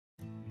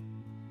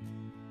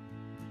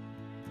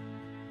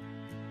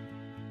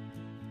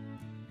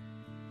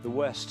The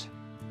West.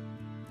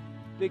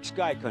 Big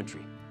sky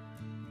country.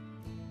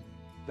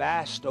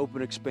 Vast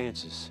open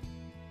expanses.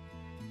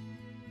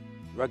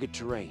 Rugged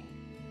terrain.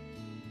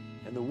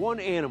 And the one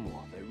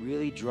animal that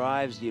really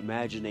drives the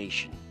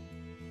imagination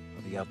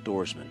of the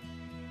outdoorsman.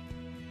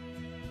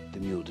 The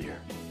mule deer.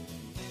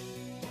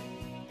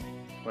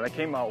 When I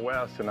came out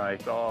west and I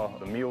saw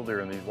the mule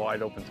deer in these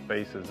wide open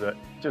spaces, that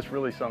just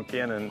really sunk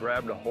in and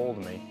grabbed a hold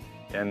of me.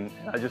 And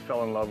I just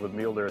fell in love with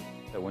mule deer.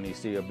 When you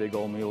see a big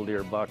old mule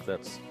deer buck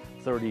that's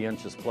 30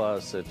 inches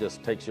plus, it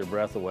just takes your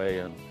breath away,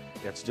 and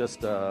it's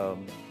just a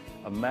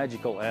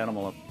magical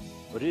animal.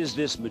 But is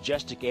this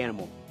majestic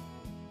animal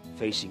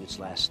facing its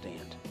last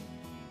stand?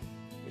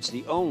 It's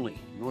the only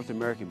North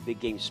American big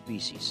game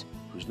species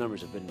whose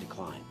numbers have been in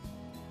decline.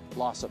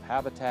 Loss of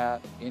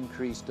habitat,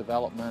 increased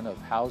development of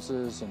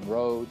houses and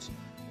roads,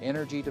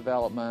 energy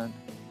development,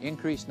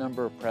 increased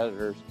number of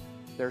predators.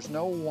 There's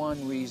no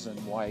one reason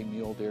why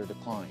mule deer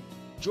decline.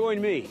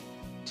 Join me,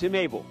 Tim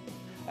Abel,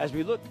 as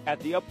we look at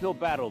the uphill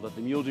battle that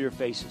the mule deer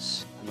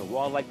faces, and the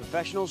wildlife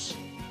professionals,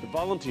 the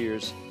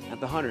volunteers, and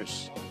the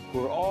hunters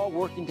who are all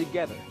working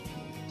together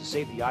to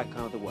save the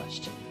icon of the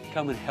West.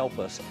 Come and help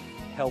us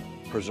help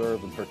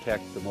preserve and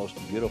protect the most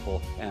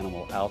beautiful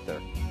animal out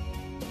there.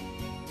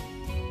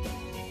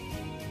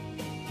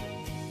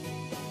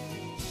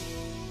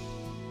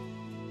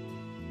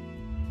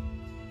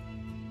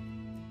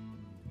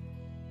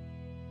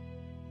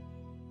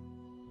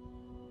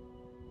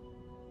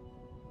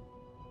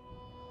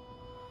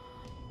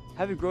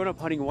 Having grown up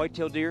hunting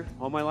white-tailed deer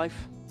all my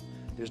life,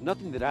 there's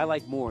nothing that I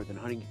like more than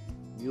hunting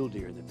mule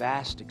deer in the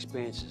vast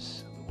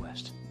expanses of the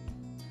West.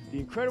 The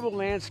incredible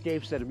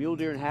landscapes that a mule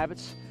deer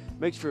inhabits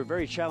makes for a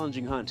very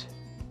challenging hunt.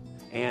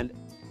 And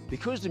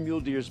because the mule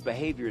deer's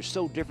behavior is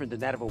so different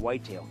than that of a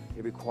whitetail,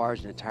 it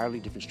requires an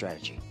entirely different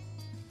strategy.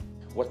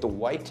 What the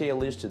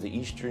whitetail is to the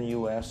eastern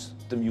U.S.,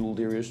 the mule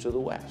deer is to the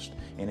west.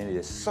 And it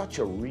is such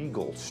a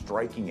regal,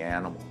 striking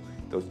animal.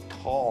 Those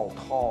tall,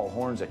 tall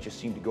horns that just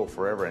seem to go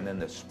forever, and then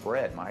the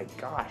spread, my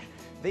gosh,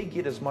 they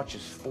get as much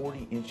as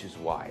 40 inches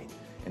wide.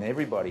 And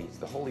everybody,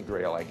 the holy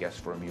grail, I guess,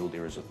 for a mule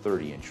deer is a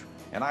 30-incher.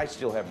 And I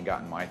still haven't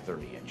gotten my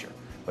 30-incher.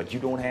 But you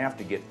don't have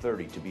to get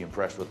 30 to be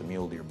impressed with a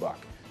mule deer buck.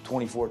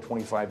 24,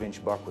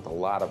 25-inch buck with a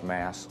lot of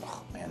mass,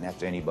 oh man,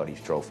 that's anybody's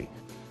trophy.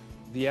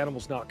 The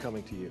animal's not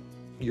coming to you.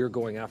 You're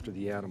going after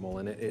the animal,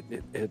 and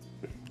it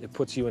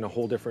puts you in a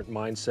whole different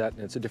mindset, and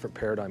it's a different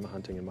paradigm of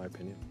hunting, in my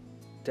opinion.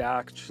 To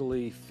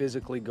actually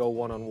physically go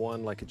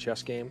one-on-one like a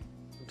chess game.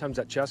 Sometimes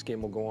that chess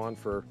game will go on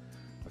for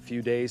a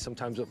few days.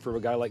 Sometimes for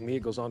a guy like me, it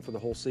goes on for the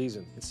whole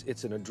season.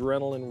 It's an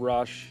adrenaline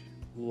rush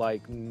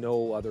like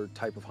no other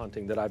type of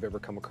hunting that I've ever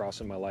come across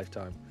in my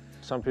lifetime.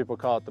 Some people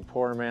call it the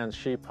poor man's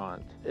sheep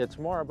hunt. It's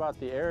more about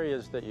the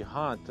areas that you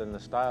hunt and the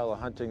style of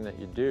hunting that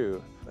you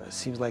do. It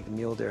seems like the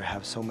mule deer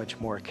have so much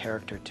more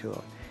character to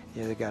them.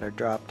 You either got a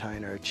drop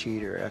tine or a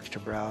cheat or extra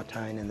brow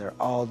tine, and they're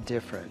all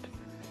different.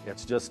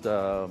 It's just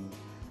a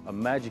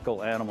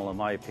magical animal, in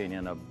my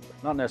opinion,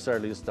 not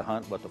necessarily just to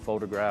hunt, but to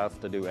photograph,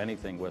 to do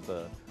anything with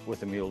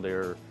a mule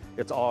deer.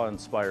 It's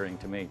awe-inspiring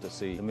to me to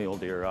see the mule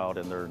deer out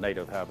in their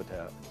native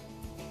habitat.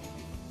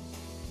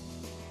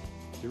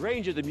 The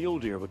range of the mule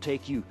deer will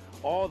take you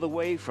all the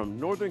way from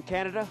northern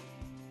Canada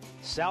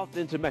south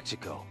into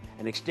Mexico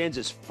and extends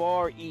as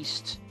far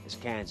east as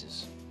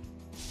Kansas.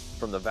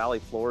 From the valley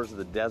floors of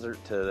the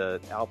desert to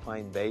the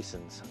alpine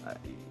basins,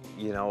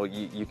 you know,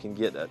 you can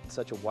get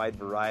such a wide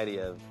variety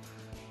of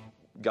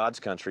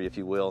God's country, if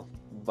you will,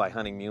 by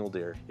hunting mule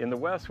deer. In the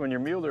West, when you're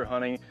mule deer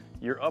hunting,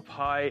 you're up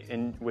high,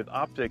 and with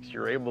optics,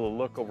 you're able to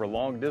look over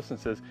long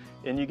distances,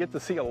 and you get to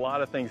see a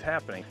lot of things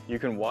happening. You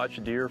can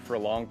watch deer for a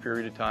long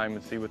period of time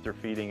and see what they're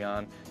feeding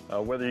on.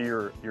 Whether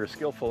you're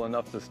skillful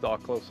enough to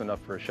stalk close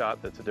enough for a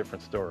shot, that's a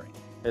different story.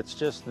 It's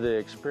just the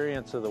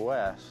experience of the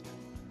West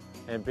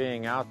and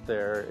being out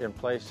there in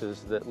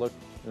places that look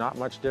not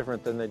much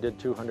different than they did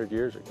 200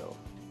 years ago.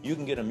 You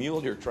can get a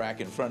mule deer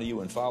track in front of you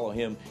and follow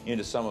him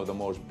into some of the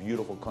most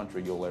beautiful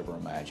country you'll ever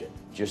imagine.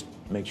 Just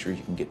make sure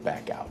you can get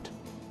back out.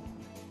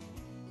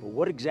 But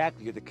what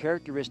exactly are the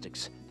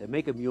characteristics that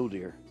make a mule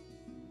deer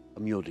a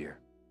mule deer?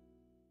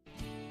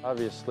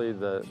 Obviously,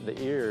 the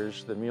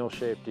ears, the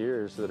mule-shaped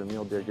ears that a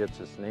mule deer gets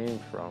its name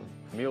from.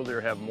 Mule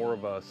deer have more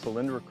of a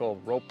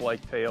cylindrical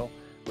rope-like tail,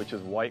 which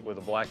is white with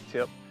a black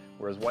tip,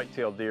 whereas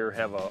white-tailed deer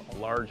have a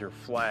larger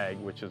flag,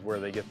 which is where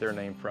they get their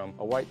name from.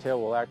 A whitetail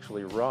will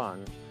actually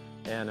run,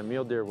 and a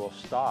mule deer will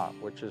stop,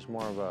 which is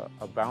more of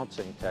a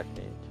bouncing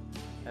technique.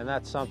 And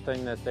that's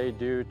something that they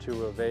do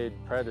to evade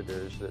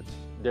predators that's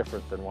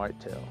different than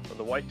whitetail.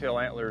 The whitetail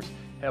antlers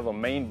have a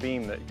main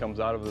beam that comes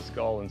out of the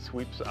skull and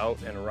sweeps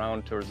out and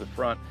around towards the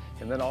front,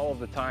 and then all of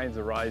the tines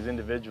arise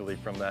individually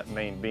from that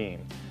main beam.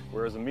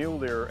 Whereas a mule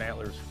deer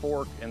antlers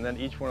fork, and then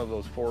each one of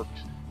those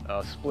forks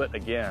split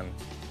again.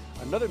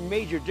 Another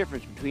major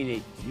difference between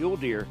a mule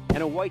deer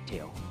and a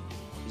whitetail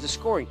is the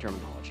scoring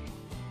terminology.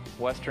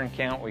 Western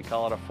count, we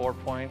call it a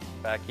 4-point.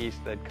 Back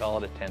east, they'd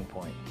call it a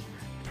 10-point.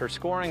 For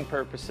scoring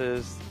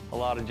purposes, a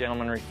lot of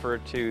gentlemen refer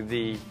to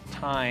the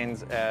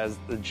tines as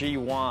the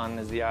G1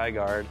 is the eye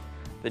guard,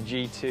 the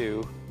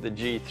G2 the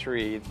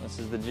G3, this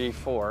is the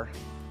G4,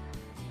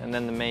 and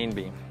then the main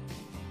beam.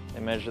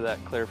 They measure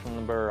that clear from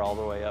the burr all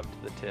the way up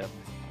to the tip.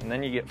 And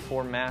then you get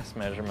 4 mass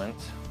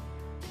measurements,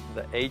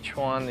 the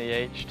H1, the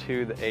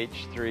H2, the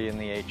H3, and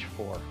the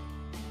H4.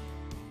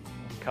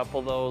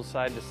 Couple those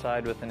side to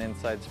side with an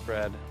inside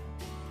spread,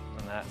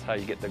 and that's how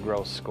you get the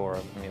gross score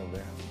of the mule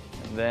deer.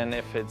 And then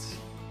if it's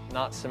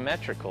not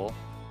symmetrical,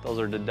 those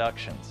are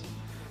deductions.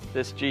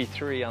 This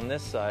G3 on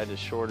this side is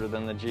shorter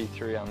than the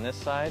G3 on this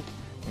side,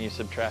 and you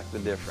subtract the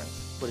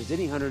difference. But as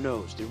any hunter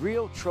knows, the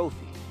real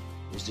trophy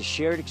is the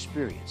shared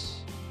experience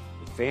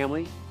with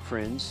family,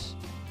 friends,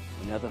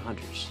 and other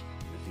hunters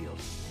in the field.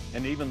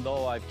 And even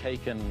though I've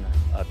taken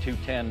a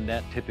 210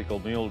 net typical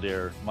mule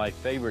deer, my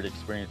favorite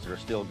experiences are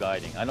still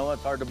guiding. I know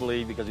that's hard to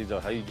believe because he's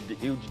a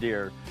huge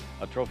deer,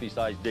 a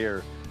trophy-sized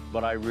deer,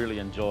 but I really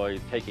enjoy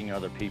taking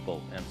other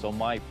people. And so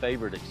my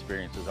favorite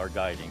experiences are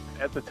guiding.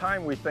 At the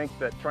time, we think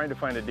that trying to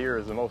find a deer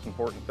is the most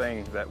important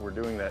thing that we're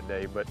doing that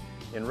day, but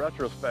in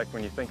retrospect,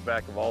 when you think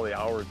back of all the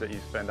hours that you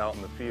spend out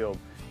in the field,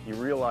 you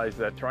realize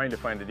that trying to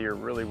find a deer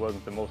really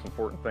wasn't the most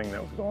important thing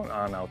that was going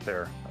on out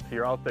there.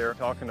 You're out there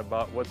talking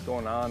about what's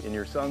going on in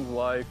your son's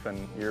life,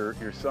 and your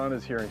son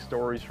is hearing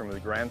stories from his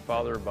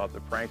grandfather about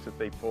the pranks that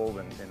they pulled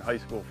in high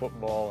school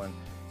football, and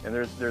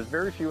there's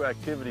very few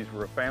activities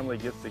where a family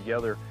gets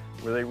together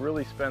where they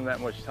really spend that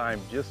much time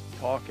just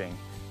talking.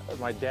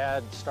 My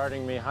dad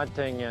starting me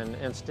hunting and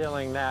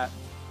instilling that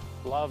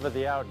love of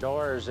the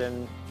outdoors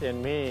in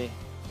me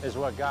is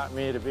what got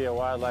me to be a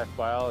wildlife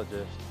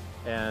biologist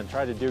and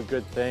try to do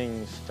good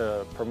things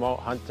to promote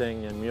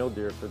hunting and mule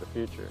deer for the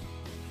future.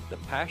 The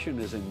passion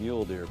is in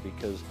mule deer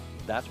because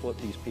that's what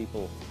these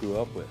people grew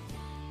up with,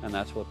 and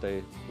that's what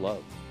they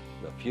love.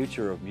 The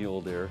future of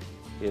mule deer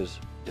is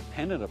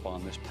dependent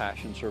upon this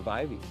passion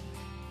surviving.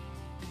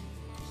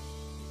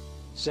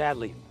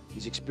 Sadly,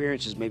 these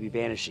experiences may be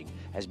vanishing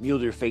as mule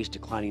deer face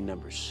declining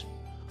numbers.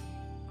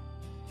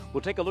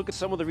 We'll take a look at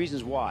some of the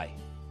reasons why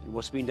and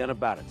what's being done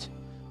about it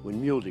when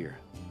mule deer,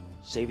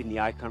 saving the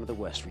icon of the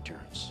West,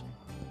 returns.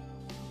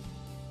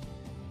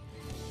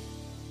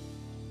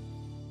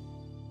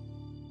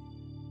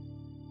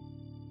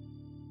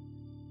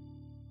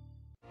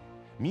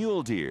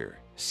 Mule deer,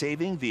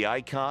 saving the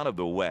icon of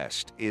the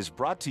West, is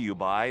brought to you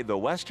by the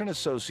Western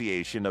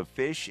Association of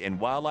Fish and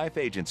Wildlife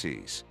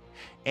Agencies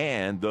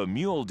and the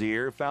Mule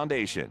Deer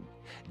Foundation.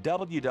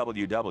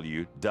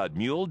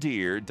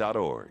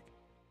 www.muledeer.org.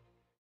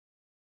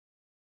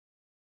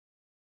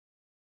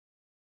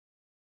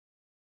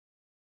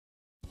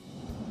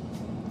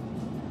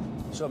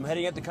 So I'm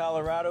heading up to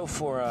Colorado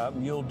for a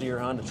mule deer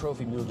hunt, a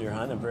trophy mule deer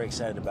hunt I'm very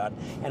excited about.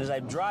 And as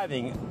I'm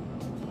driving, it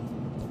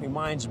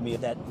reminds me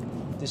that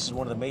this is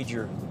one of the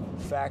major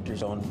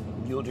factors on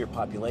mule deer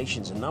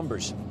populations and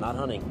numbers, not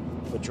hunting,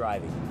 but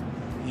driving.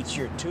 Each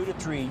year, 2 to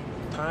 3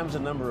 times the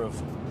number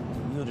of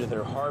mule deer that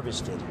are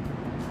harvested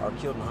are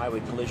killed in highway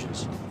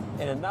collisions.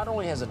 And it not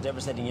only has a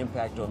devastating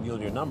impact on mule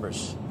deer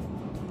numbers,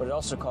 but it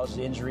also causes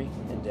injury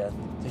and death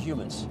to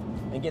humans.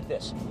 And get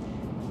this,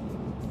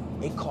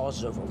 it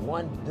causes over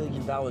 $1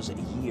 billion a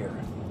year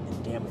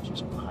in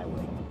damages on the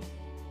highway.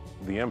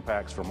 The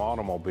impacts from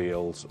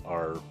automobiles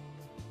are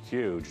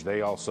huge.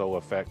 They also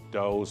affect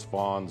does,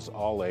 fawns,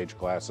 all age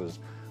classes,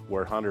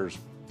 where hunters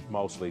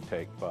mostly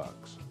take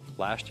bucks.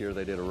 Last year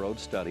they did a road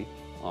study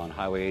on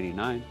Highway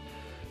 89,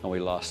 and we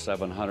lost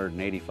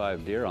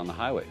 785 deer on the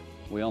highway.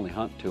 We only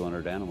hunt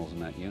 200 animals in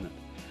that unit.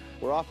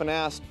 We're often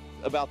asked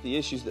about the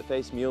issues that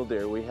face mule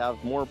deer. We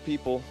have more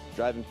people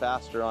driving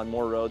faster on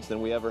more roads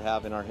than we ever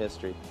have in our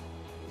history.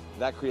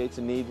 That creates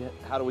a need.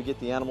 How do we get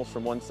the animals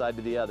from one side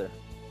to the other?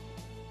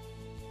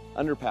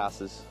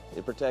 Underpasses.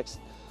 It protects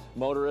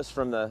motorists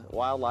from the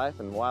wildlife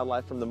and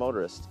wildlife from the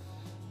motorists.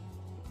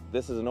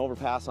 This is an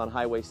overpass on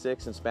Highway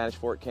 6 in Spanish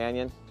Fork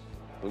Canyon.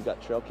 We've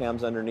got trail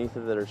cams underneath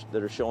it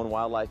that are showing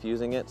wildlife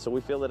using it, so we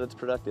feel that it's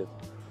productive.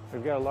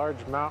 We've got a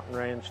large mountain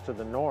range to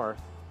the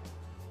north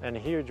and a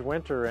huge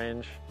winter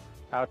range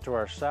out to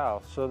our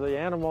south. So the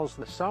animals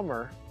in the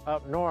summer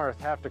up north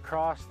have to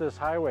cross this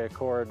highway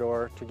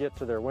corridor to get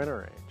to their winter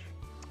range.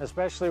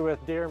 Especially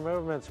with deer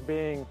movements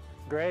being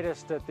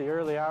greatest at the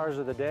early hours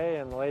of the day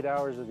and the late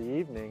hours of the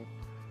evening,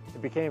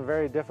 it became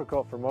very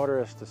difficult for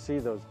motorists to see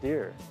those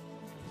deer.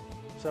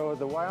 So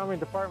the Wyoming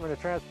Department of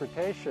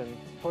Transportation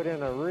put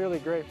in a really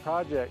great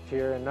project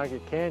here in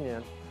Nugget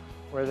Canyon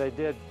where they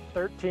did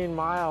 13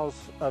 miles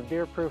of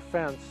deer-proof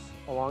fence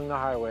along the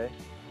highway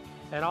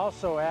and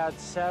also add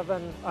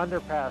 7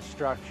 underpass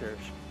structures.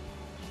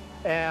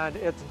 And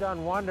it's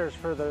done wonders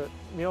for the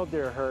mule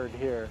deer herd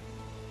here.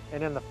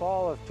 And in the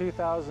fall of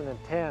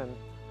 2010,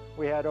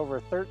 we had over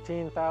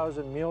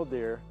 13,000 mule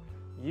deer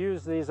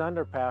use these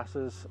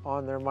underpasses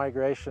on their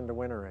migration to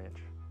winter range.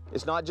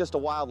 It's not just a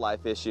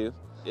wildlife issue,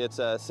 it's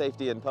a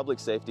safety and public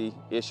safety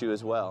issue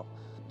as well,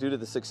 due to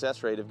the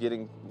success rate of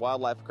getting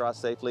wildlife across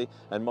safely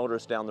and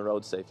motorists down the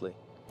road safely.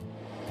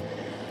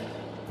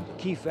 The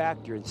key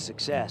factor in the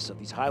success of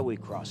these highway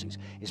crossings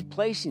is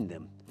placing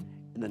them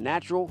in the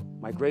natural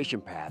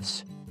migration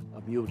paths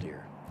of mule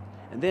deer,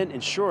 and then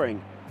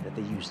ensuring that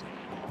they use them.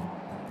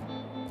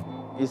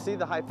 You see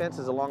the high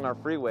fences along our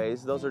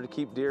freeways, those are to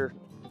keep deer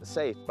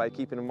safe by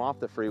keeping them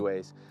off the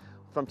freeways.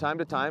 From time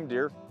to time,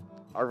 deer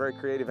are very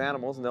creative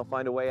animals and they'll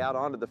find a way out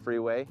onto the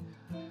freeway.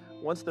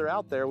 Once they're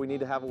out there, we need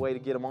to have a way to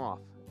get them off.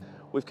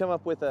 We've come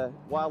up with a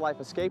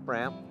wildlife escape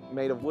ramp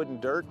made of wood and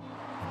dirt.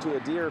 To a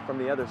deer from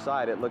the other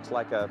side, it looks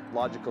like a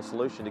logical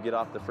solution to get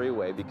off the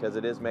freeway because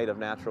it is made of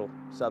natural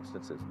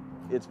substances.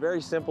 It's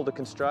very simple to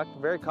construct,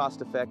 very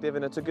cost effective,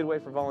 and it's a good way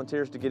for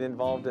volunteers to get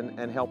involved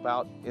and help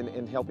out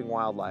in helping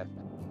wildlife.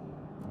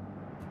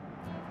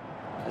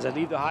 As I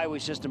leave the highway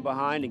system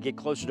behind and get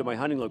closer to my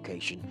hunting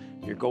location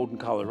near Golden,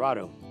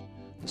 Colorado,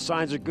 the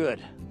signs are good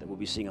that we'll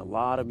be seeing a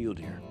lot of mule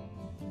deer.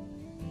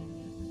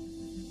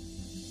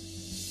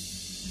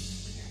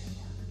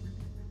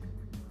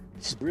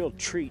 It's a real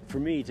treat for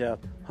me to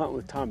hunt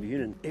with Tom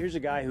Buchanan. Here's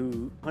a guy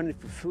who hunted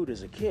for food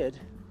as a kid.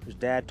 His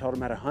dad taught him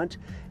how to hunt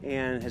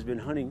and has been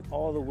hunting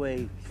all the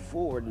way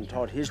forward and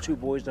taught his two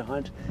boys to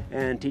hunt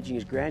and teaching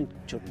his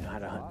grandchildren how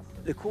to hunt.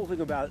 The cool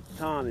thing about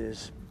Tom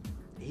is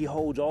he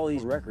holds all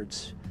these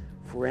records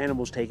for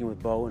animals taken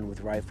with bow and with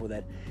rifle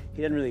that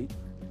he doesn't really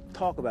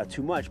talk about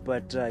too much,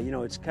 but you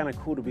know, it's kind of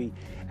cool to be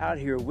out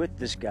here with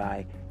this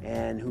guy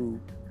and who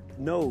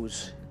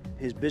knows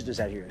his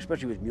business out here,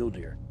 especially with mule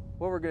deer.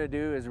 What we're going to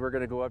do is we're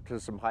going to go up to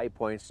some high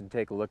points and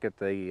take a look at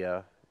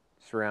the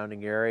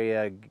surrounding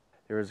area.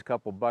 There was a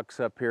couple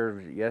bucks up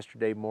here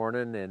yesterday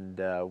morning,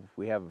 and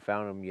we haven't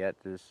found them yet.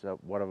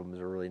 One of them is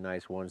a really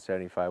nice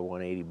 175,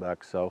 180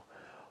 bucks, so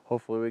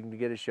hopefully we can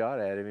get a shot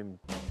at him.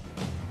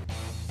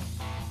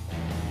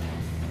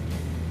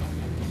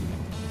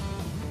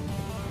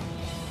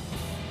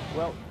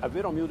 Well, I've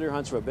been on mule deer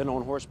hunts, I've been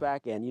on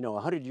horseback, and you know,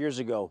 100 years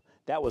ago,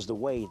 that was the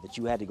way that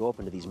you had to go up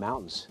into these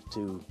mountains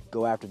to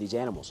go after these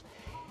animals.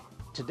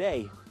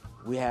 Today,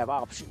 we have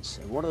options,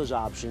 and one of those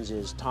options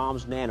is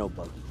Tom's nano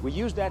buggy. We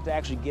used that to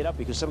actually get up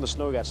because some of the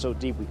snow got so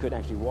deep we couldn't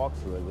actually walk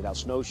through it without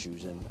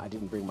snowshoes, and I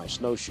didn't bring my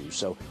snowshoes.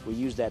 So we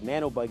used that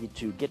nano buggy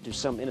to get to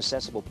some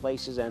inaccessible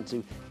places and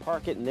to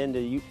park it and then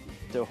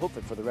to hoof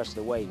it for the rest of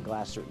the way and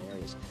glass certain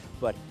areas.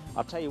 But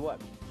I'll tell you what,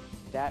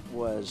 that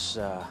was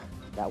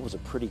a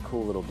pretty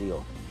cool little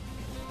deal.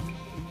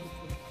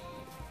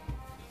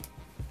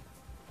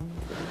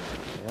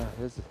 Yeah,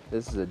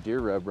 this is a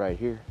deer rub right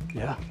here.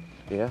 Yeah.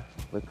 Yeah,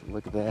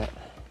 look at that.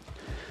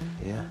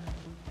 Yeah,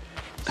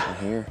 some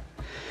hair.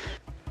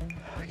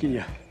 Can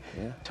you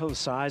tell the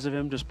size of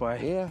him just by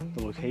the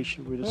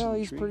location where this is? Well,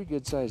 he's a pretty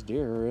good sized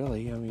deer,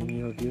 really. I mean,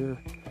 you know, deer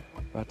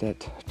about that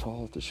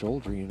tall at the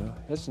shoulder, you know.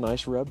 That's a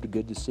nice rub,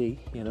 good to see,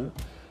 you know.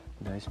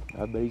 Nice,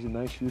 I bet he's a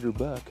nice shooter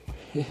buck.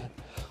 I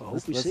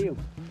hope we see him.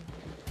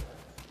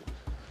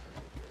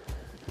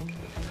 Right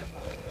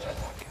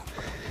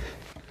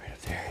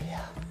up there,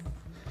 yeah.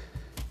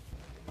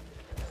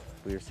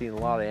 We were seeing a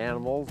lot of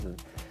animals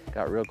and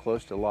got real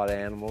close to a lot of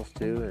animals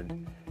too,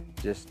 and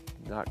just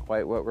not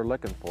quite what we're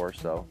looking for.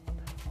 So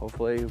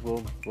hopefully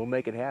we'll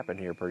make it happen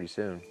here pretty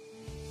soon.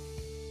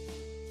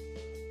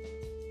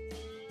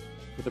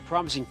 With a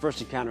promising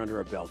first encounter under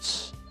our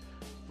belts,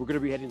 we're going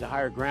to be heading to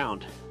higher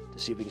ground to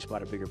see if we can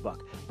spot a bigger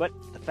buck. But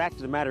the fact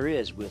of the matter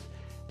is, with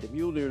the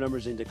mule deer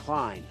numbers in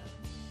decline,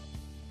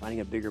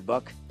 finding a bigger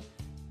buck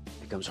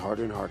becomes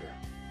harder and harder.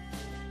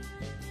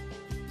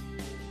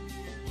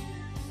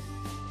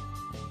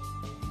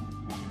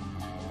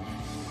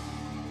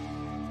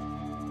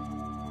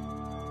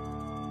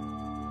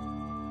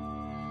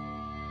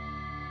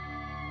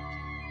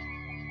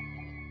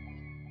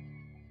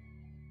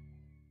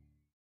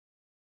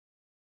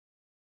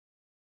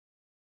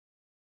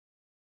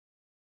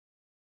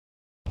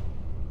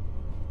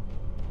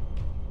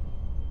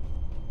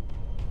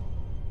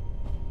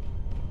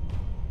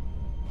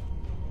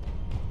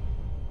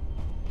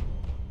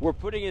 We're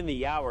putting in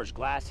the hours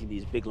glassing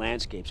these big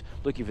landscapes,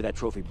 looking for that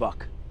trophy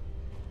buck.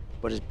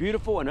 But as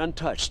beautiful and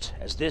untouched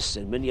as this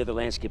and many other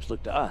landscapes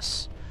look to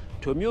us,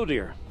 to a mule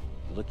deer,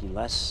 they're looking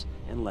less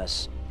and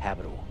less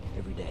habitable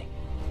every day.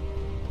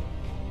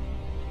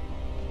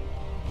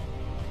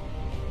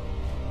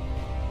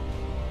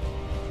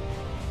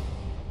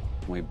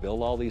 We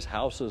build all these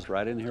houses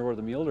right in here where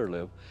the mule deer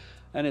live,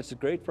 and it's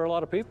great for a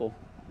lot of people,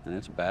 and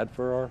it's bad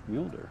for our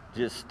mule deer.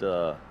 Just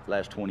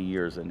last 20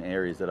 years in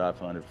areas that I've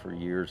hunted for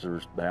years,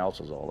 there's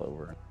houses all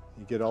over.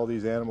 You get all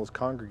these animals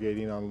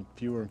congregating on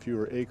fewer and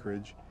fewer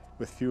acreage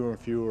with fewer and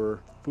fewer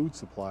food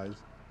supplies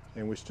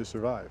in which to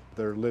survive.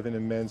 They're living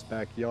in men's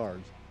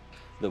backyards.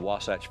 The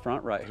Wasatch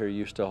Front right here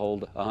used to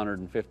hold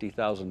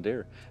 150,000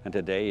 deer, and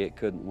today it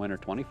couldn't winter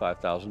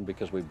 25,000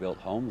 because we built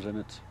homes in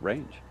its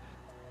range.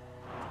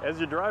 As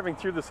you're driving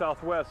through the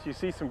Southwest, you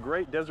see some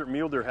great desert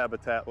mule deer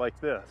habitat like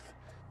this.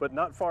 But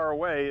not far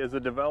away is a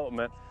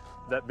development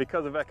that,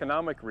 because of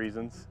economic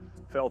reasons,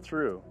 fell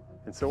through.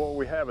 And so what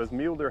we have is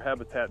mule deer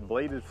habitat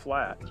bladed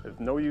flat. There's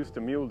no use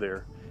to mule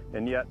deer,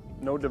 and yet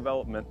no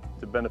development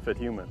to benefit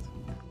humans.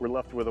 We're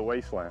left with a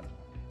wasteland.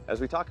 As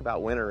we talk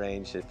about winter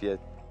range, if you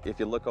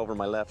look over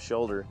my left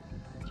shoulder,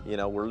 you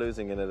know, we're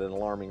losing it at an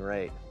alarming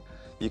rate.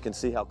 You can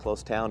see how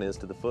close town is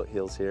to the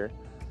foothills here,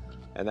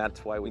 and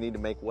that's why we need to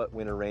make what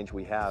winter range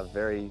we have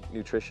very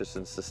nutritious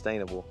and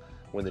sustainable.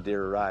 when the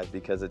deer arrive,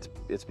 because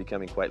it's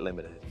becoming quite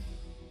limited.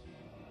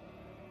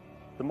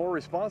 The more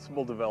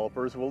responsible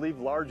developers will leave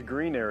large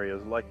green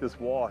areas like this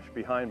wash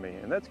behind me,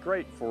 and that's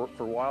great for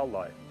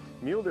wildlife.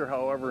 Mule deer,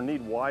 however,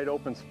 need wide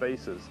open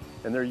spaces,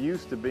 and they're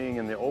used to being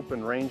in the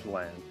open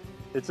rangeland.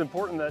 It's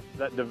important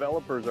that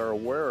developers are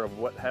aware of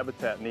what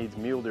habitat needs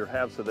mule deer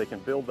have so they can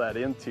build that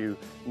into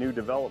new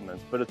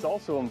developments. But it's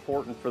also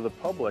important for the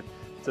public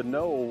to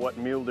know what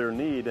mule deer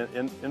need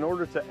in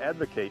order to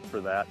advocate for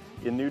that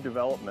in new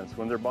developments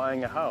when they're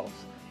buying a house.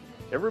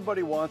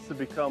 Everybody wants to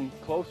become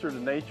closer to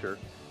nature,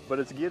 but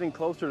it's getting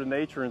closer to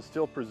nature and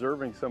still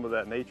preserving some of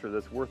that nature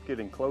that's worth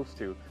getting close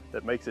to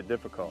that makes it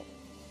difficult.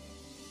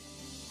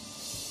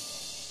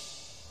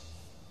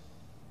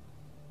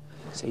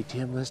 Say,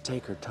 Tim, let's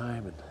take our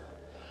time and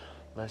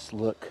let's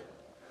look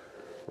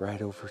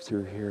right over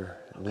through here.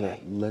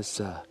 Okay.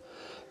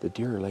 The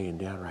deer are laying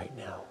down right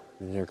now,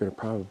 and they're going to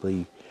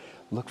probably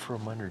look for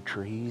them under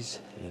trees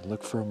and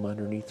look for them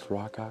underneath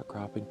rock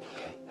outcropping.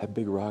 Okay. That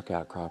big rock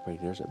outcropping,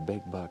 there's a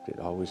big buck that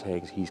always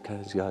hangs. He's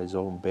kind of got his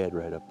own bed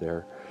right up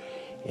there.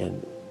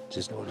 And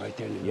just going right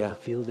there in the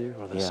field there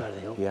on the side of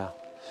the hill? Yeah.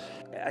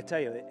 I tell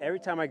you, every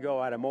time I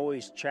go out, I'm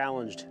always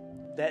challenged.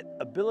 That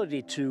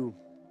ability to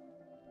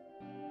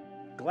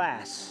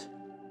glass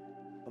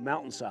a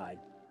mountainside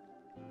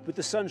with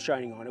the sun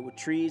shining on it, with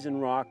trees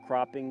and rock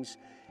croppings,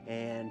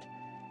 and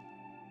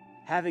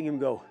having him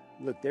go,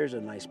 look, there's a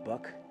nice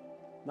buck.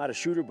 Not a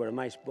shooter, but a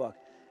nice buck.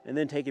 And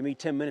then taking me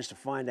 10 minutes to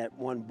find that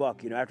one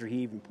buck, after he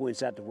even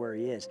points out to where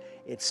he is.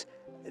 It's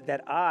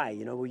that eye,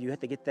 where you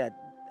have to get that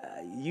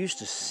used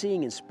to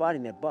seeing and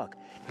spotting that buck.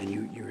 And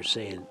you were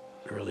saying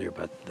earlier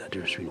about the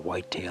difference between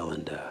whitetail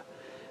and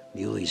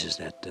muleys is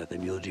that the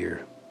mule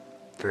deer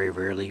very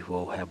rarely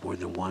will have more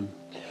than one?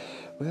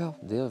 Well,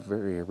 they'll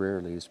very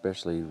rarely,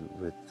 especially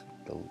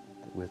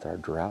with our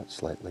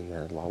droughts lately,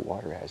 and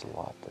water has a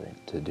lot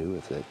to do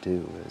with it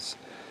too.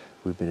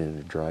 We've been in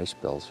the dry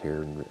spells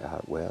here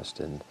out west,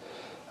 and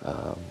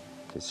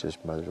it's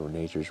just Mother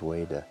Nature's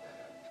way to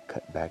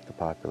cut back the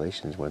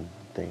populations when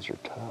things are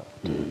tough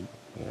too. Mm-hmm.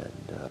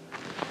 And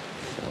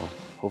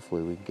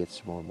hopefully we can get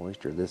some more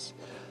moisture. This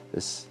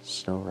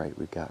snow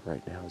we got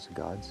right now is a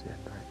godsend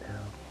right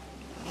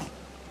now.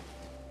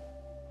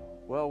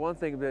 Well, one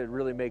thing that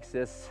really makes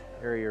this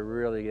area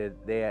really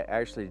good,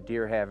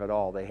 deer have it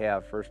all. They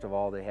have, first of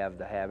all, they have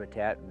the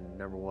habitat, and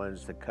number one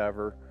is the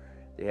cover.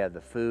 They have the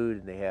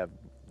food, and they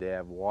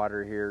have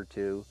water here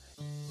too.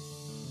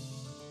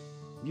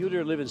 Mule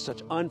deer live in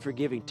such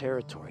unforgiving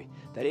territory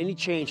that any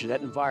change to that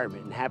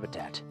environment and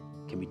habitat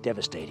can be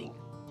devastating.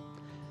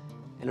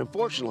 And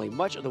unfortunately,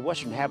 much of the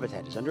western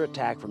habitat is under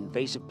attack from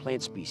invasive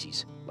plant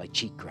species like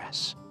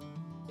cheatgrass.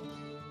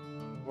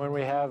 When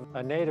we have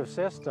a native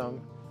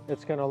system,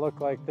 it's going to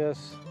look like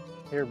this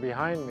here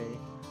behind me,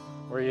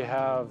 where you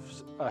have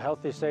a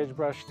healthy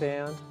sagebrush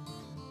stand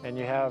and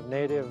you have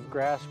native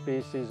grass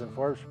species and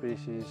forb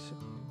species.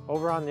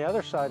 Over on the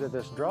other side of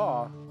this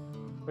draw,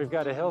 we've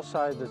got a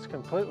hillside that's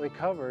completely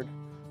covered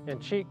in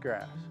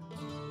cheatgrass.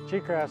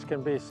 Cheatgrass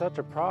can be such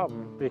a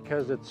problem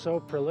because it's so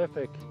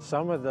prolific.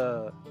 Some of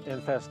the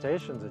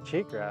infestations of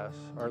cheatgrass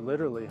are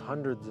literally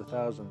hundreds of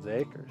thousands of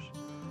acres.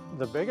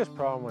 The biggest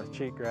problem with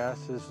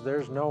cheatgrass is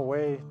there's no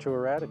way to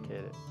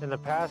eradicate it. In the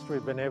past,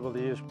 we've been able to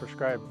use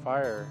prescribed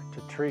fire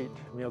to treat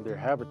mule deer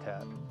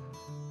habitat.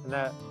 And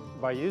that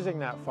by using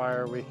that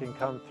fire, we can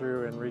come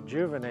through and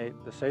rejuvenate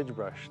the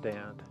sagebrush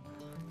stand.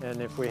 And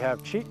if we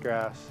have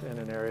cheatgrass in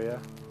an area,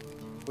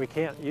 we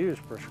can't use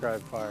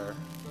prescribed fire.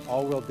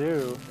 All we'll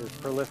do is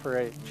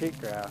proliferate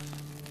cheatgrass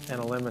and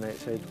eliminate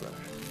sagebrush.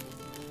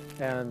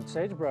 And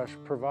sagebrush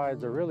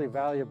provides a really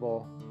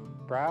valuable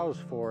browse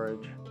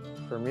forage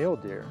for mule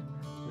deer.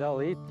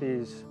 They'll eat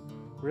these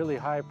really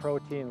high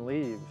protein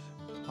leaves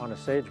on a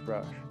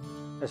sagebrush.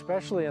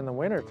 Especially in the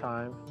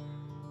wintertime,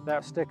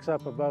 that sticks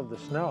up above the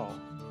snow.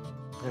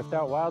 And if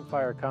that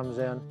wildfire comes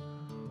in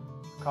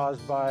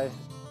caused by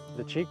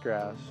the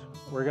cheatgrass,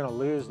 we're going to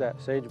lose that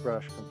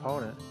sagebrush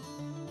component,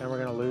 and we're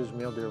going to lose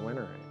mule deer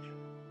winter range.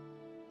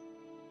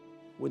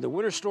 When the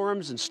winter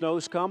storms and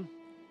snows come,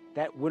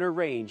 that winter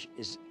range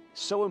is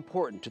so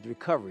important to the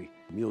recovery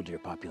of mule deer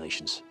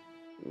populations.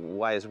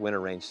 Why is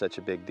winter range such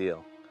a big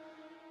deal?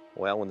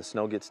 Well, when the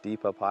snow gets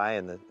deep up high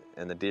and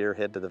the deer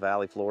head to the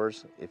valley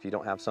floors, if you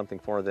don't have something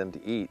for them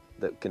to eat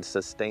that can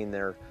sustain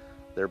their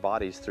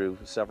bodies through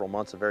several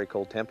months of very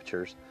cold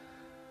temperatures,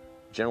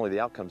 generally the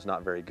outcome's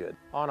not very good.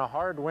 On a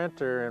hard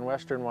winter in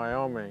western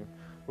Wyoming,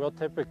 we'll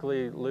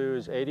typically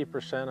lose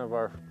 80% of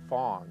our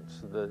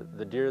fawns,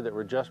 the deer that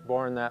were just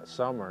born that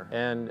summer.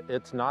 And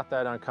it's not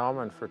that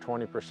uncommon for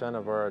 20%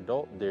 of our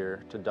adult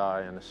deer to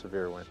die in a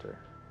severe winter.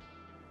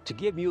 To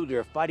give mule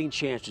deer a fighting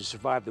chance to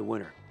survive the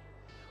winter,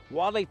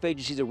 wildlife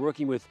agencies are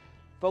working with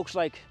folks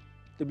like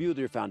the Mule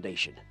Deer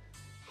Foundation,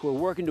 who are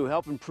working to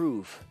help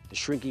improve the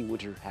shrinking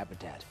winter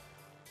habitat.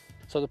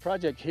 So the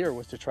project here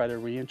was to try to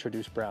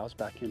reintroduce browse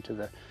back into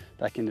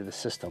the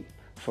system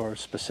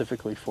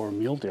specifically for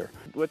mule deer.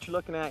 What you're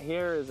looking at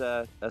here is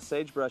a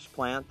sagebrush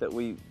plant that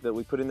we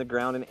put in the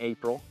ground in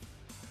April.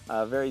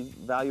 very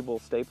valuable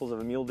staples of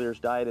a mule deer's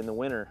diet in the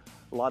winter.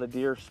 A lot of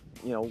deer,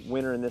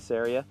 winter in this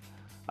area.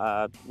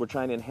 We're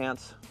trying to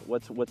enhance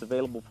what's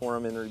available for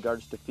them in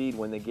regards to feed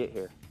when they get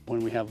here.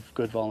 When we have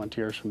good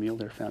volunteers from Mule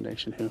Deer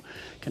Foundation who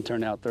can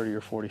turn out 30 or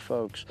 40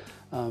 folks,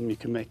 you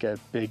can make a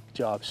big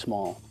job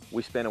small.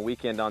 We spent a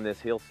weekend on this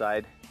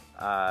hillside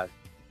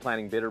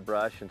planting bitter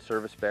brush and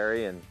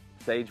serviceberry and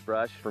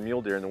sagebrush for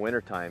mule deer in the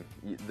wintertime.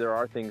 There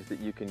are things that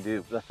you can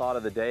do. The thought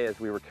of the day as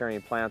we were carrying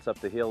plants up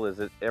the hill is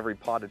that every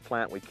potted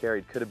plant we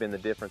carried could have been the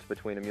difference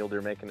between a mule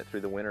deer making it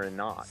through the winter and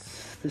not.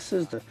 This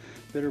is the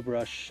bitter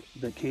brush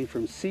that came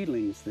from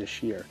seedlings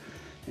this year,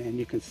 and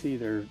you can see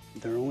they're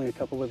only a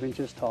couple of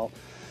inches tall.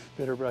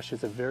 Bitter brush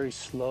is a very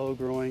slow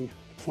growing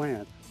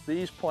plant.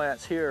 These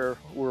plants here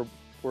were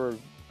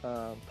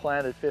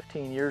planted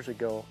 15 years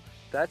ago.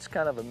 That's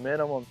kind of a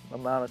minimum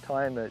amount of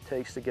time that it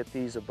takes to get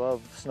these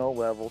above snow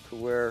level to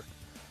where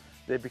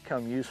they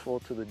become useful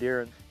to the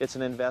deer. It's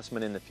an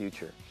investment in the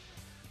future.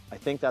 I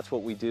think that's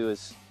what we do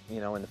is, in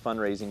the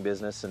fundraising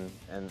business and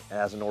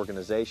as an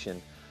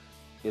organization,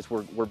 is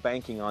we're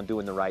banking on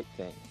doing the right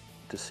thing.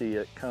 To see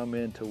it come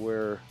into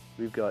where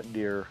we've got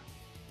deer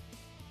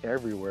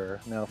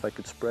everywhere. Now if I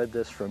could spread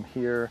this from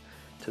here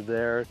to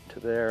there, to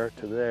there,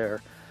 to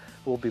there,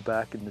 we'll be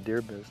back in the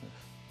deer business.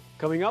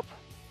 Coming up,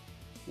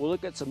 we'll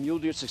look at some mule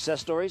deer success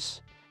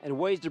stories and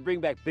ways to bring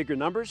back bigger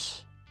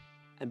numbers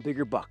and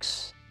bigger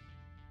bucks.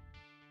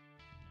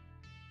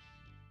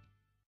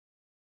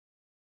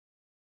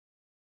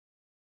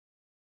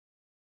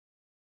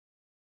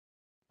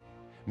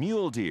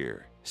 Mule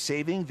deer,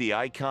 saving the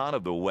icon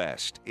of the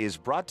West, is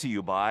brought to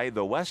you by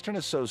the Western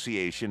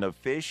Association of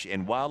Fish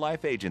and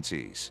Wildlife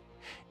Agencies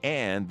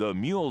and the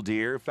Mule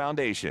Deer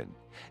Foundation.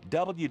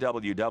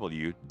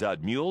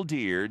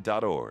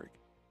 www.muledeer.org.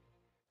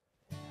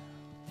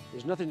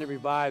 There's nothing that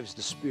revives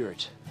the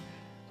spirit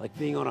like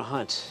being on a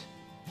hunt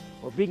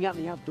or being out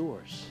in the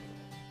outdoors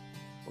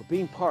or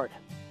being part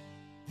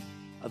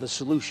of the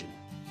solution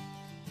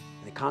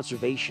and the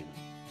conservation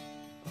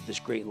of this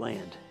great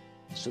land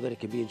so that it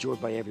can be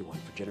enjoyed by everyone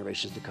for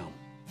generations to come.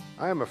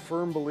 I am a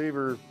firm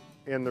believer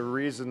in the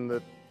reason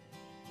that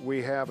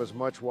we have as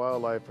much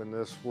wildlife in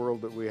this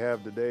world that we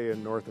have today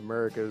in North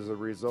America as the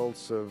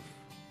results of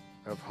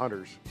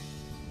hunters.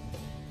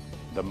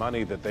 The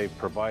money that they've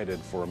provided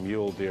for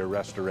mule deer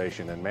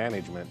restoration and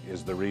management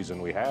is the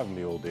reason we have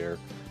mule deer,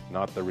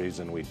 not the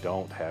reason we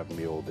don't have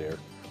mule deer.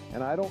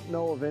 And I don't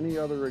know of any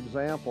other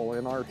example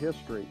in our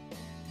history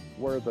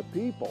where the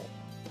people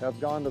have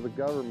gone to the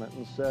government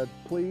and said,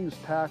 please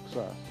tax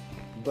us.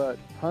 But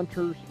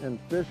hunters and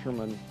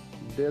fishermen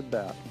did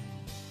that.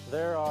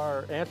 There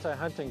are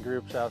anti-hunting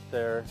groups out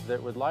there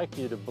that would like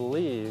you to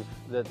believe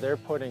that they're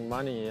putting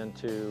money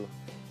into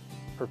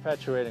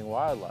perpetuating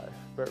wildlife,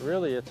 but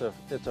really it's a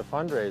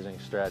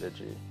fundraising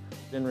strategy.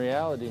 In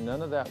reality,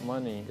 none of that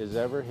money is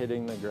ever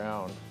hitting the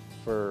ground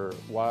for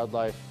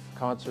wildlife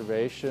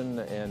conservation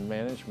and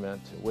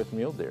management with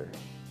mule deer.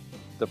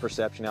 The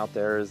perception out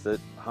there is that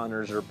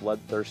hunters are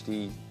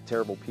bloodthirsty,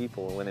 terrible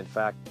people, when in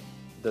fact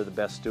they're the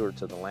best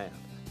stewards of the land.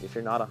 If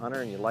you're not a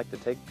hunter and you like to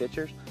take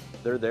pictures,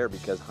 they're there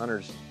because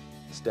hunters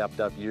stepped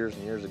up years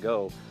and years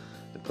ago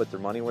to put their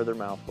money where their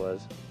mouth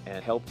was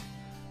and helped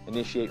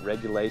initiate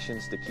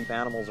regulations to keep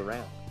animals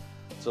around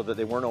so that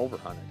they weren't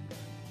overhunted.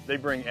 They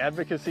bring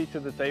advocacy to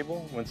the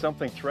table. When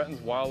something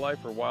threatens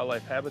wildlife or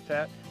wildlife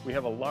habitat, we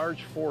have a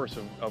large force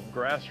of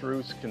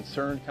grassroots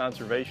concerned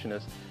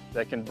conservationists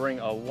that can bring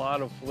a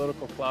lot of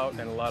political clout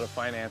and a lot of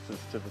finances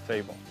to the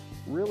table.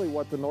 Really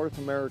what the North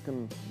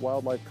American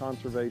wildlife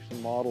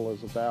conservation model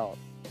is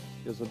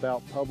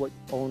about public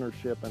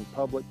ownership and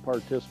public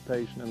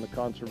participation in the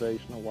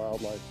conservation of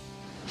wildlife.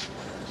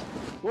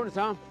 Morning,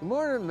 Tom. Good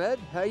morning, Med.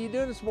 How you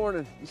doing this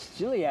morning? It's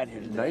chilly out here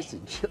today. Nice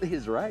and chilly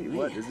is right. Man.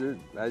 What is it?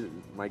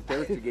 My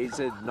temperature gauge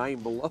said 9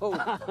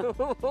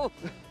 below.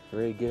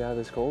 Ready to get out of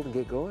this cold and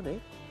get going, eh?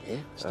 Yeah,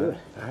 let's do it.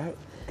 All right.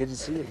 Good to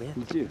see you, man.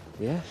 You too.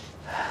 Yeah.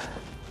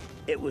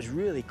 It was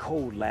really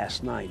cold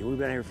last night. We've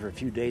been here for a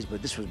few days,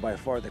 but this was by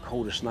far the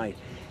coldest night.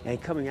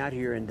 And coming out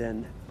here and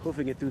then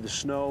hoofing it through the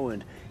snow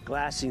and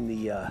glassing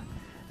the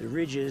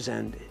ridges,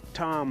 and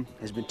Tom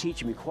has been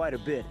teaching me quite a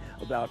bit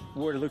about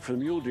where to look for the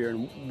mule deer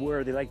and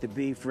where they like to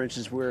be, for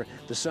instance, where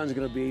the sun's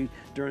going to be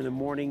during the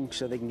morning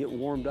so they can get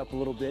warmed up a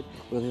little bit.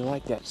 Well, they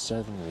like that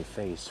southerly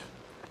face,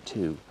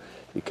 too,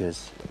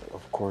 because,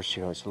 of course,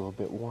 it's a little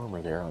bit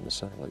warmer there on the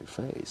southerly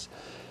face.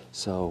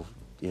 So,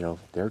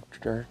 they're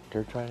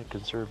trying to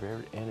conserve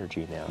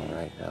energy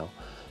right now.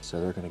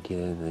 So they're going to get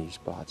into these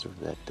spots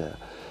that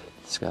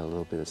it's got a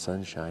little bit of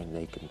sunshine.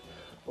 They can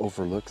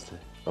overlook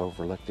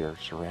their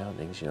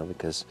surroundings,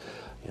 because,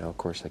 of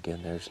course, again,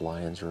 there's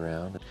lions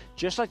around.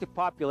 Just like the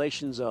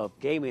populations of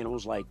game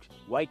animals like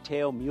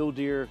whitetail, mule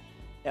deer,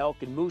 elk,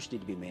 and moose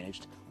need to be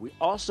managed, we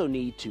also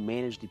need to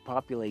manage the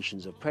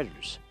populations of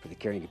predators for the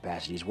carrying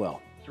capacity as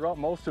well. Throughout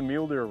most of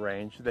mule deer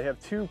range, they have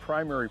two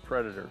primary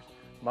predators: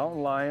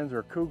 mountain lions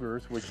or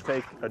cougars, which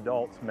take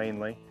adults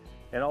mainly,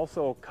 and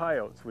also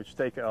coyotes, which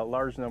take a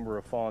large number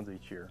of fawns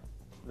each year.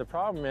 The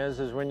problem is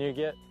when you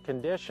get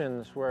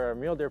conditions where a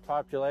mule deer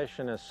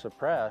population is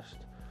suppressed,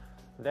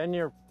 then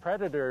your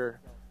predator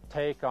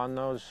take on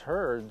those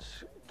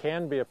herds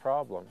can be a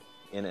problem.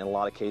 In a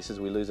lot of cases,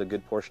 we lose a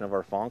good portion of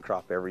our fawn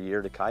crop every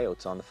year to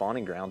coyotes on the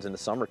fawning grounds in the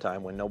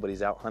summertime when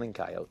nobody's out hunting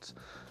coyotes.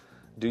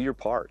 Do your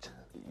part.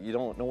 You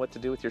don't know what to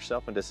do with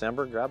yourself in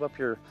December, grab up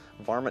your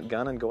varmint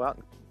gun and go out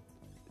and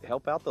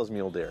help out those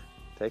mule deer.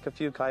 Take a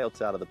few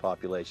coyotes out of the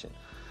population.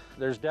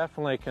 There's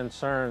definitely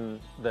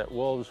concern that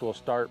wolves will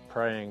start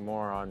preying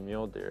more on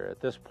mule deer. At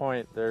this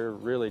point, they're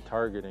really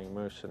targeting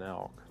moose and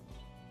elk.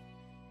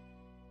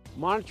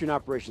 Monitoring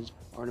operations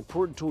are an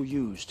important tool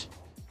used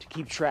to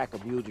keep track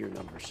of mule deer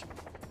numbers,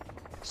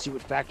 see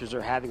what factors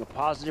are having a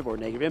positive or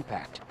negative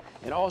impact,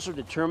 and also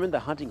determine the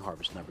hunting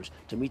harvest numbers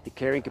to meet the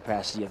carrying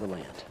capacity of the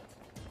land.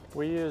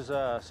 We use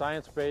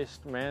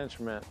science-based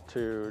management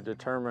to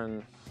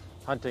determine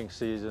hunting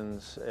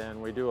seasons,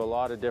 and we do a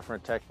lot of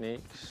different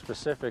techniques.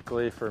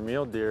 Specifically for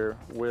mule deer,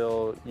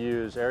 we'll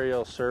use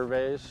aerial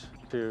surveys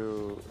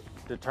to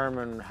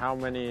determine how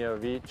many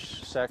of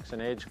each sex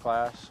and age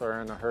class are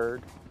in a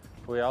herd.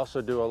 We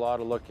also do a lot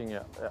of looking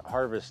at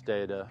harvest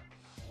data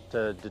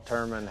to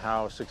determine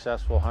how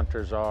successful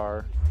hunters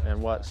are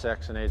and what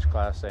sex and age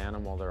class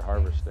animal they're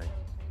harvesting.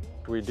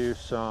 We do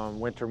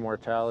some winter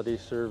mortality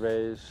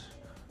surveys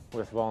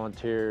with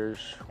volunteers.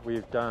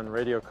 We've done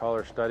radio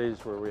collar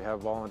studies where we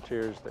have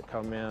volunteers that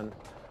come in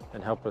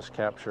and help us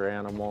capture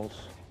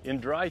animals. In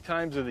dry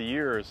times of the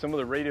year, some of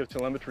the radio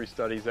telemetry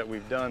studies that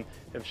we've done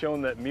have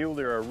shown that mule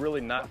deer are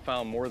really not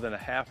found more than a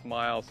half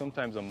mile,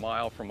 sometimes a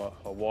mile from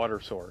a water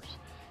source.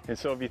 And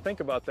so if you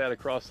think about that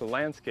across the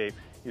landscape,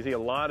 you see a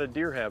lot of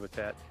deer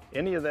habitat.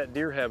 Any of that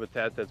deer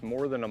habitat that's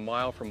more than a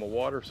mile from a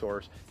water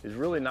source is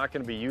really not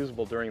going to be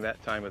usable during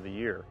that time of the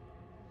year.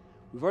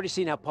 We've already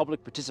seen how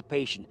public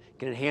participation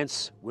can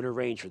enhance winter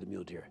range for the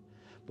mule deer.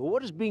 But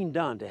what is being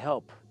done to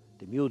help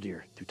the mule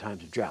deer through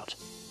times of drought?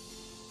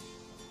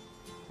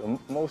 So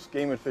most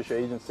game and fish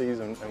agencies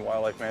and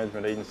wildlife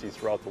management agencies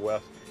throughout the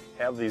West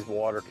have these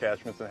water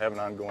catchments and have an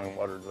ongoing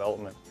water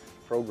development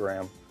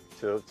program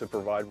to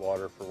provide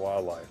water for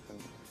wildlife. And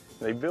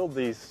they build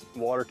these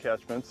water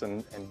catchments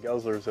and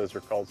guzzlers, as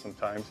they're called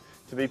sometimes,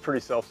 to be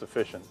pretty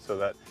self-sufficient so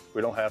that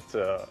we don't have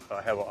to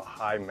have a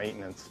high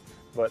maintenance,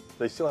 but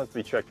they still have to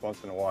be checked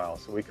once in a while.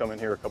 So we come in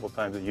here a couple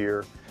times a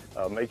year,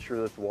 make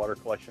sure that the water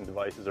collection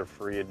devices are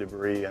free of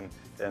debris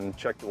and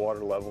check the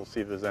water level,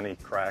 see if there's any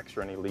cracks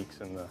or any leaks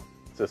in the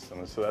system.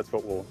 And so that's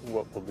what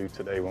we'll do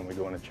today when we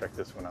go in and check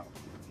this one out.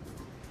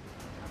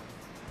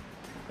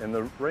 And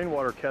the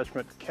rainwater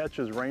catchment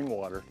catches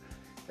rainwater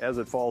as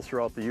it falls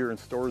throughout the year and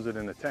stores it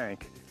in a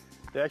tank.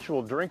 The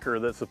actual drinker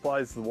that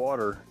supplies the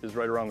water is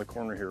right around the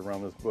corner here,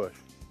 around this bush.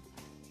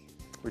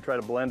 We try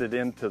to blend it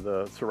into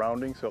the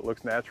surroundings so it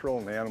looks natural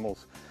and the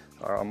animals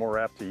are more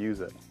apt to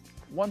use it.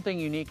 One thing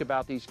unique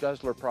about these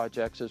guzzler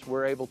projects is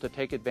we're able to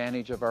take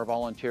advantage of our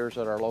volunteers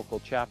at our local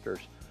chapters.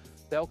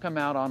 They'll come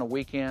out on a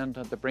weekend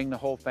to bring the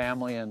whole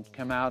family and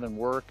come out and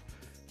work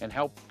and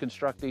help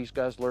construct these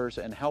guzzlers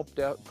and help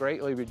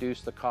greatly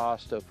reduce the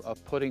cost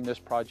of putting this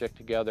project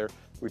together.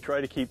 We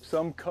try to keep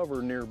some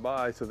cover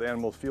nearby so the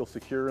animals feel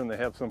secure and they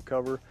have some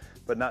cover,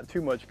 but not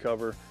too much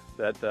cover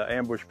that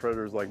ambush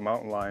predators like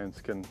mountain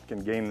lions can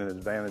gain an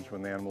advantage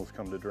when the animals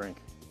come to drink.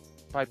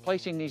 By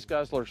placing these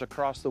guzzlers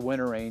across the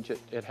winter range,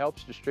 it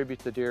helps distribute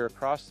the deer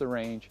across the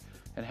range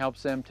and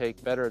helps them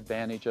take better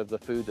advantage of the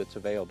food that's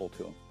available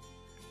to them.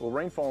 Well,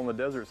 rainfall in the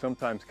desert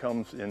sometimes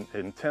comes in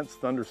intense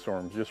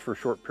thunderstorms just for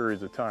short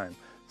periods of time.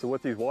 So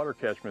what these water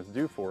catchments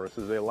do for us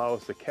is they allow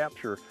us to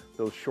capture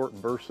those short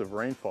bursts of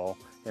rainfall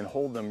and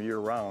hold them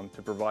year-round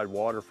to provide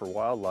water for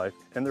wildlife,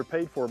 and they're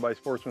paid for by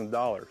sportsmen's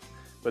dollars.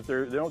 But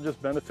they don't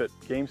just benefit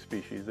game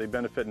species, they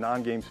benefit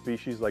non-game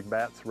species like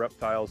bats,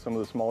 reptiles, some of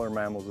the smaller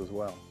mammals as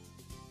well.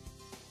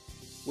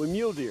 When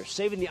mule deer,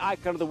 saving the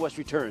icon of the West,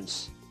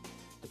 returns,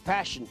 the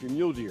passion for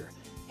mule deer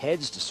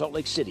heads to Salt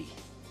Lake City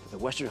for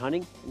the Western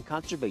Hunting and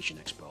Conservation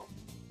Expo.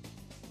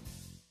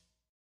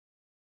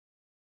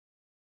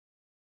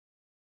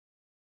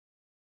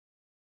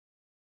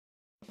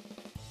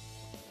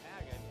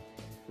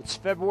 It's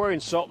February in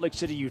Salt Lake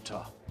City,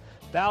 Utah.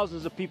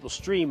 Thousands of people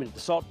stream into the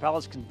Salt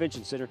Palace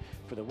Convention Center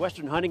for the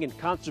Western Hunting and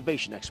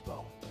Conservation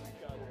Expo.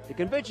 The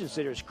convention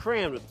center is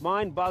crammed with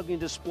mind-boggling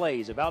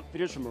displays of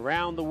outfitters from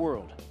around the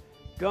world,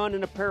 gun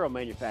and apparel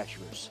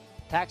manufacturers,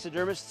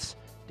 taxidermists,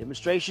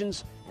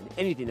 demonstrations, and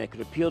anything that could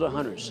appeal to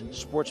hunters,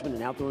 sportsmen,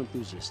 and outdoor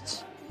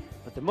enthusiasts.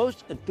 But the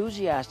most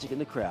enthusiastic in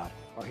the crowd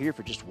are here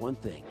for just one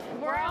thing.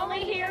 We're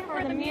only here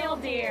for the mule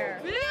deer.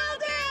 Mule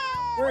deer!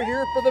 We're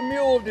here for the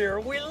mule deer.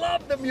 We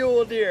love the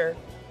mule deer.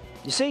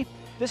 You see,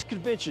 this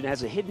convention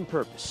has a hidden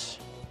purpose.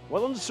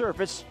 Well, on the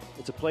surface,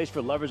 it's a place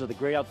for lovers of the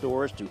great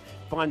outdoors to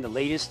find the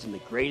latest and the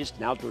greatest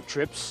in outdoor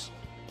trips,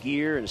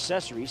 gear, and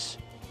accessories.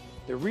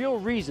 The real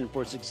reason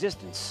for its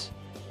existence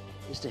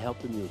is to help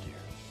the mule deer.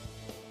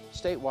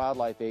 State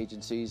wildlife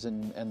agencies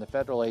and the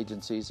federal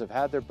agencies have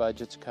had their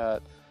budgets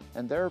cut,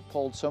 and they're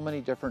pulled so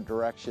many different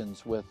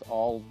directions with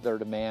all their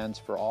demands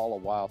for all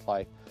of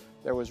wildlife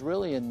There was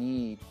really a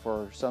need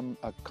for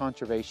a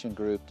conservation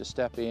group to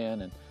step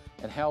in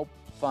and help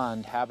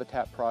fund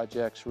habitat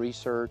projects,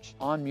 research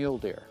on mule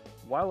deer.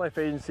 Wildlife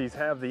agencies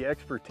have the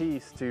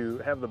expertise to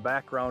have the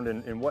background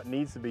in what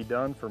needs to be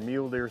done for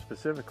mule deer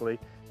specifically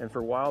and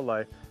for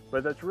wildlife,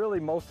 but that's really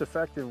most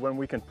effective when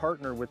we can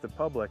partner with the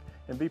public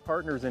and be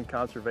partners in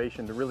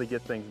conservation to really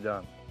get things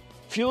done.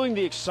 Fueling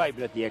the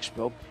excitement at the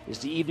expo is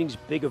the evening's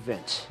big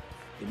event,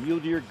 the Mule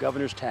Deer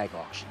Governor's Tag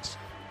Auctions,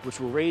 which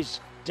will raise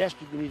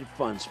desperately needed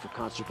funds for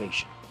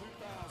conservation.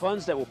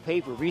 Funds that will pay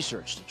for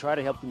research to try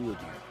to help the mule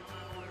deer.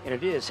 And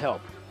it is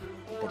help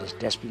that is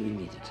desperately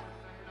needed.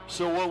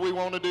 So what we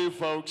want to do,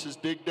 folks, is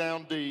dig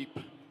down deep.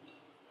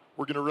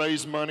 We're going to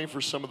raise money for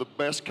some of the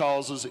best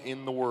causes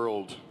in the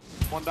world.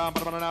 One dime,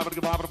 but now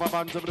 80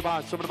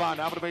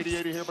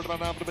 here, but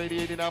now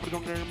 80 now 80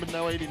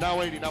 now 80 now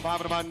 85.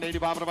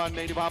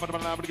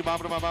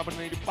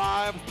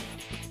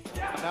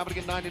 Now we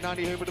get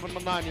 90 here, but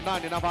 90 now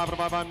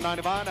 95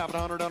 95 now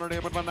 100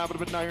 here, but now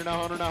here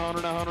now 100 now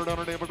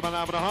 100 but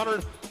now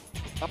 100.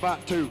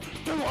 About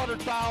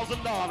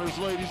 $200,000,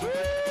 ladies and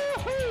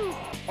gentlemen.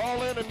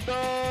 All in and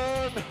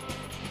done.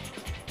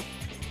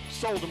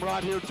 Sold them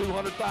right here,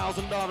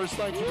 $200,000.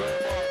 Thank you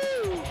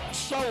very much.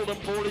 Sold them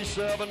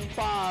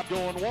 47.5.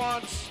 Going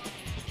once,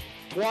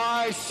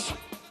 twice.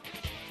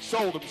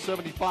 Sold them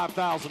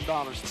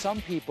 $75,000.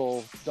 Some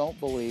people don't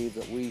believe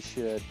that we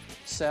should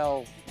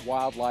sell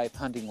wildlife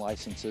hunting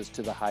licenses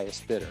to the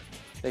highest bidder.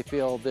 They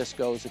feel this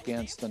goes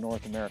against the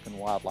North American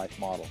wildlife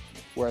model,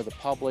 where the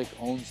public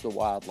owns the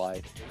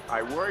wildlife.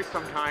 I worry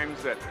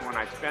sometimes that when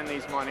I spend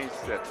these monies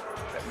that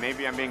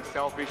maybe I'm being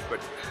selfish,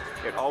 but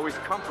it always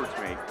comforts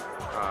me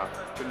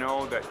to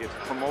know that it's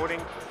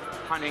promoting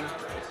hunting,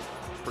 it's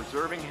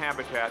preserving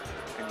habitat,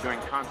 and doing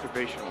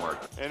conservation work.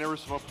 And there were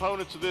some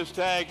opponents of this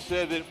tag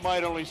said that it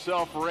might only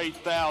sell for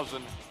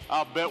 $8,000.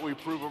 I'll bet we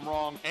prove them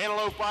wrong.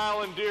 Antelope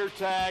Island deer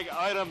tag,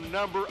 item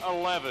number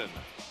 11.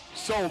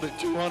 Sold at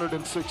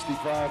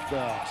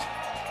 $265,000.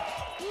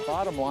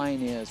 Bottom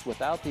line is,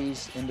 without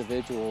these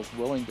individuals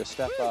willing to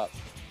step up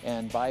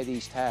and buy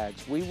these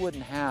tags, we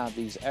wouldn't have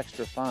these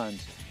extra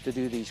funds to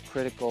do these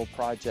critical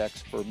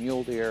projects for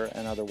mule deer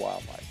and other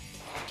wildlife.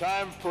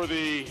 Time for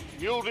the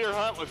mule deer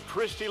hunt with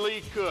Christy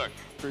Lee Cook.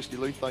 Christy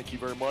Lee, thank you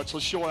very much.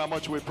 Let's show how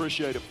much we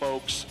appreciate it,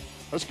 folks.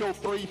 Let's go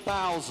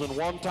 3,000.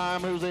 One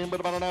time, who's in?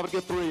 But I'm going to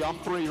get 3. I'm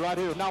 3 right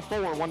here. Now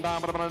 4. One time,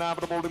 but I'm going to have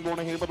the board.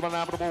 Going here, but I'm going to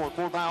have the board.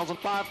 4,000,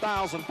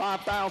 5,000,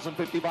 5,000,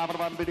 55,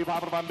 55,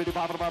 55,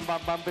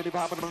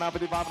 55,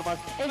 55.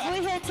 If we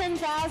hit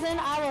 10,000,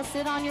 I will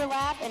sit on your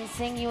lap and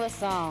sing you a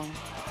song.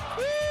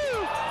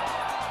 Woo!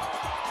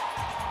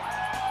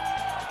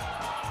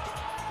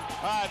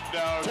 Hot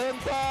dog.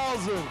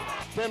 10,000.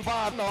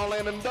 10,500. All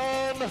in and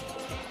done.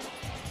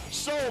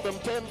 Sold them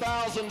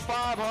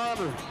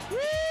 10,500.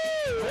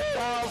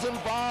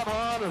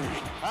 10,500.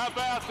 How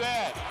about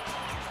that?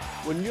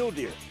 When mule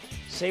deer,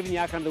 saving the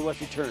icon of the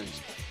West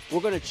returns,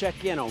 we're going to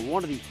check in on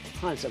one of the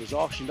hunts that was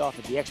auctioned off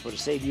at the expo to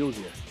save mule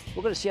deer.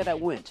 We're going to see how that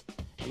went,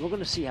 and we're going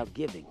to see how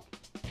giving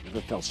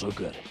never felt so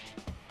good.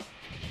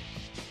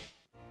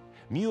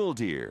 Mule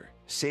deer,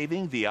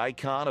 saving the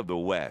icon of the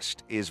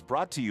West, is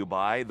brought to you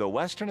by the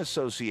Western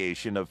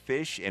Association of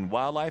Fish and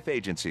Wildlife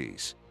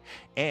Agencies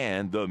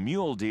and the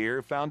Mule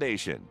Deer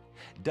Foundation.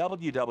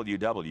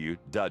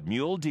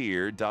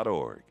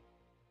 www.muledeer.org.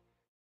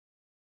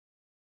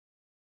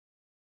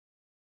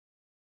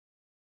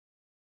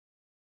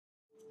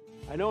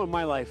 I know in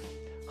my life,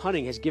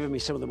 hunting has given me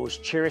some of the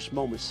most cherished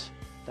moments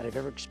that I've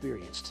ever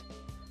experienced.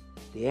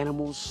 The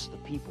animals, the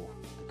people,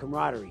 the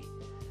camaraderie,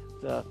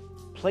 the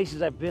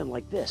places I've been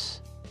like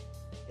this.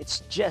 It's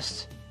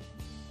just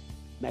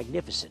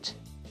magnificent.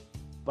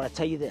 But I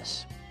tell you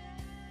this,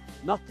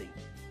 nothing,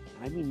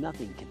 and I mean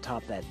nothing, can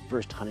top that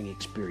first hunting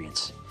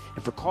experience.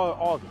 And for Carl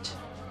August,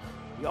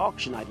 the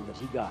auction item that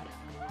he got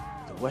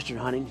at the Western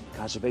Hunting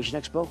Conservation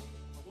Expo,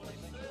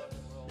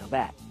 now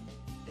that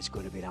is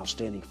going to be an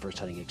outstanding first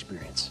hunting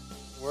experience.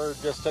 We're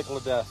just tickled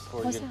to death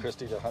for you and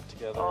Christy to hunt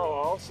together.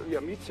 Oh, awesome. Yeah,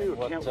 me too.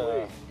 Can't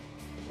wait.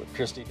 What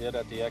Christy did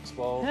at the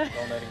expo,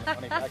 donating the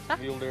money back to the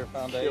Mule Deer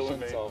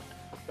Foundation. So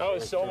that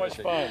was so much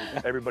fun.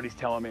 Everybody's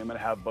telling me I'm going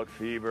to have buck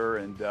fever,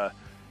 and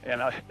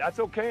that's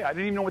okay. I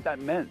didn't even know what that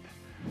meant.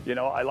 You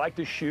know, I like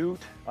to shoot.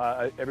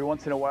 Every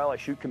once in a while I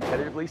shoot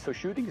competitively, so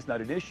shooting is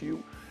not an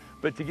issue.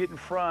 But to get in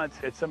front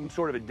at some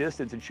sort of a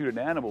distance and shoot an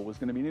animal was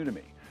going to be new to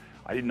me.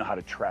 I didn't know how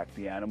to track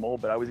the animal,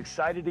 but I was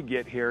excited to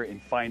get here and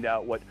find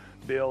out what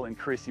Bill and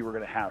Christy were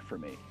going to have for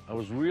me. I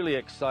was really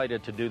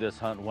excited to do this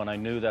hunt when I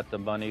knew that the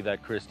money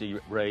that Christy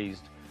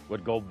raised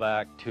would go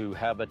back to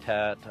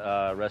habitat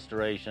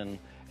restoration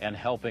and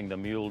helping the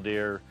mule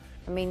deer.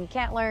 I mean, you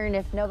can't learn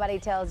if nobody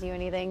tells you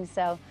anything,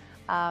 so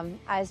I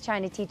was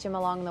trying to teach him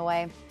along the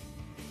way.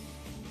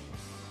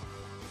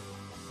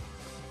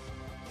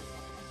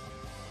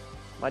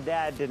 My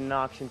dad did an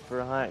auction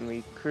for a hunt, and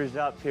we cruised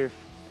up here.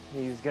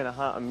 He was going to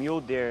hunt a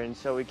mule deer, and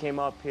so we came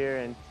up here,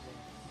 and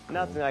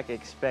nothing like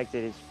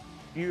expected. It's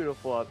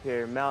beautiful up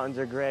here. Mountains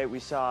are great.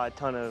 We saw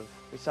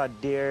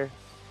deer,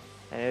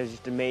 and it was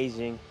just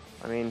amazing.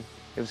 I mean,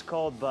 It was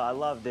cold, but I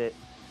loved it.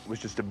 It was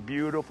just a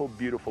beautiful,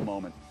 beautiful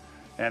moment.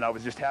 And I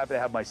was just happy to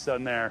have my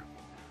son there,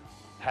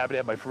 happy to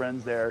have my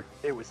friends there.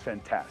 It was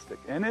fantastic.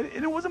 And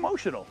it was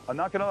emotional.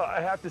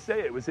 I have to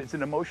say it's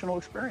an emotional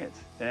experience.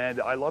 And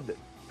I loved it,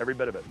 every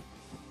bit of it.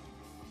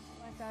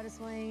 I started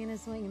swinging and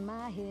swinging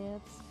my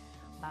hips.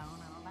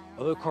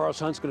 Although Carl's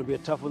hunt's going to be a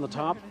tough one on the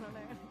top,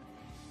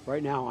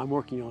 right now I'm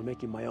working on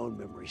making my own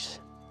memories.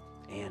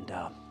 And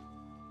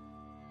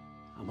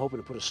I'm hoping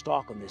to put a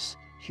stalk on this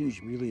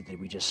huge muley that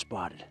we just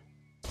spotted.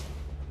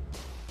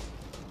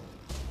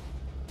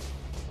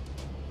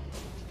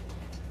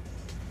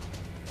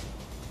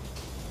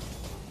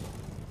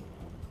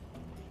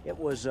 It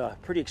was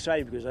pretty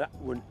exciting because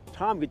when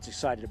Tom gets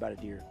excited about a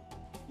deer,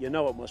 you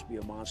know it must be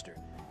a monster.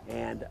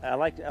 And I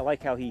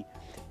like how he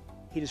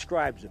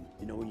describes them.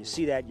 You know, when you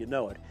see that, you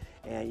know it.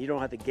 And you don't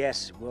have to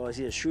guess, well, is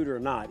he a shooter or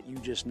not? You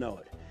just know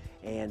it.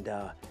 And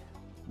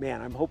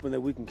man, I'm hoping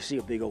that we can see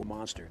a big old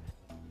monster.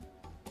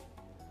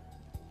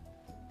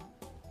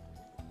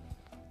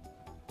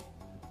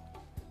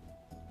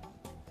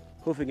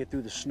 Hoofing it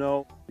through the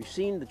snow. We've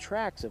seen the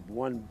tracks of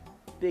one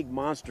big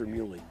monster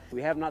muley.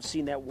 We have not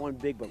seen that one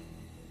big one.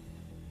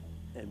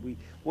 And we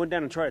went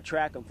down and tried to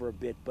track him for a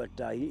bit, but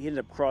he ended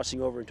up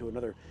crossing over into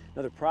another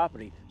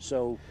property,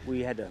 so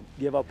we had to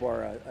give up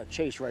our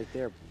chase right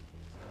there.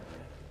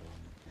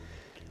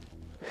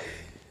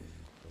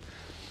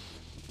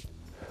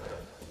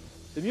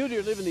 The mule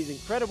deer live in these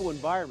incredible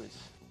environments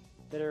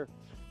that are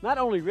not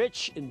only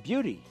rich in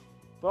beauty,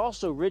 but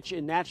also rich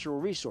in natural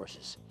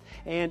resources.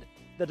 And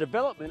the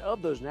development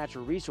of those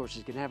natural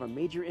resources can have a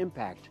major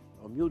impact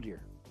on mule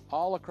deer.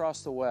 All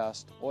across the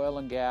West, oil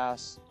and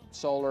gas,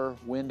 solar,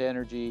 wind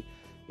energy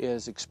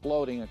is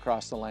exploding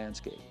across the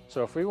landscape.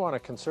 So if we want to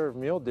conserve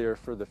mule deer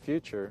for the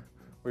future,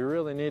 we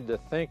really need to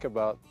think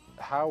about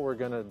how we're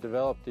going to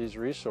develop these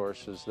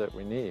resources that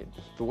we need.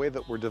 The way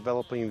that we're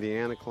developing the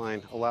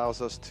anticline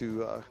allows us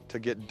to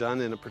get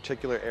done in a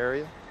particular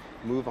area,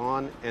 move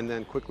on, and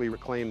then quickly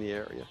reclaim the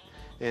area.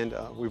 And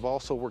we've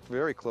also worked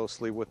very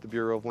closely with the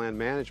Bureau of Land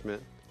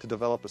Management to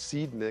develop a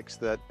seed mix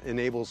that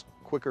enables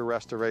quicker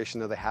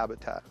restoration of the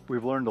habitat.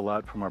 We've learned a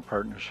lot from our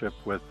partnership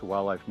with the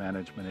wildlife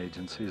management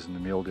agencies and the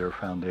Mule Deer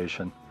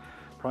Foundation,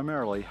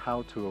 primarily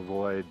how to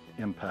avoid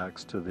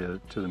impacts to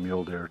the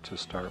mule deer to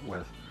start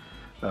with.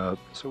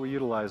 So we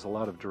utilize a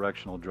lot of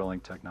directional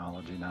drilling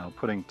technology now,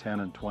 putting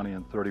 10 and 20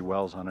 and 30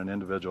 wells on an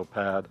individual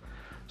pad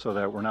so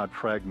that we're not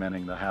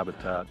fragmenting the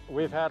habitat.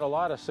 We've had a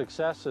lot of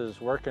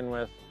successes working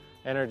with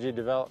energy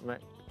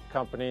development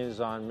companies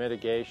on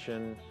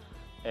mitigation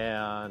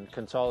and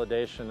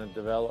consolidation and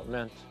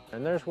development.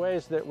 And there's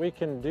ways that we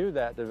can do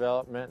that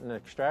development and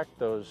extract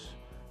those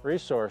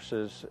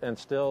resources and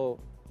still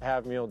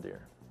have mule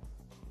deer.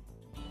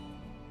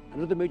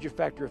 Another major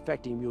factor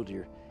affecting mule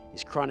deer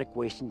is chronic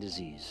wasting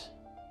disease.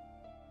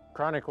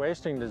 Chronic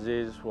wasting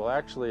disease will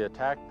actually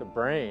attack the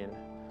brain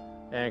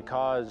and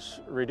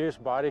cause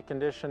reduced body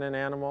condition in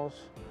animals,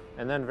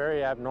 and then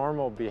very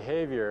abnormal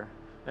behavior,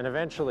 and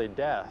eventually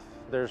death.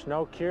 There's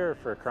no cure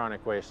for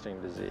chronic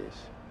wasting disease.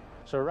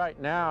 So right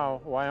now,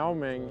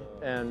 Wyoming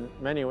and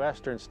many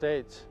western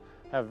states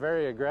have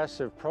very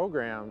aggressive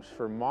programs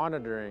for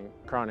monitoring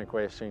chronic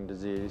wasting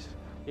disease,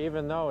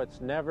 even though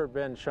it's never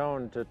been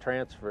shown to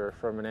transfer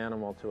from an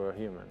animal to a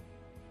human.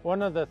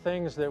 One of the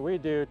things that we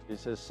do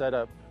is set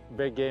up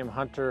big game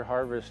hunter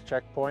harvest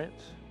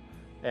checkpoints,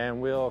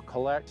 and we'll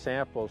collect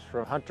samples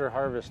from hunter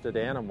harvested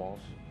animals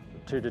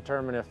to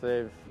determine if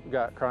they've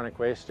got chronic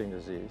wasting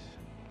disease.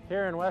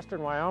 Here in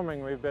western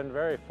Wyoming, we've been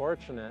very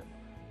fortunate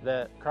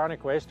that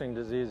chronic wasting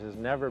disease has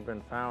never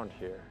been found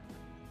here.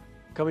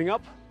 Coming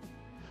up,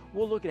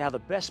 we'll look at how the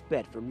best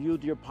bet for mule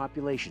deer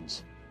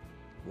populations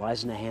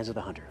lies in the hands of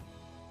the hunter.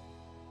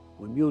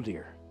 When mule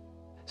deer,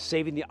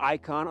 saving the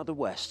icon of the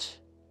West,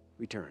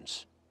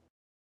 returns.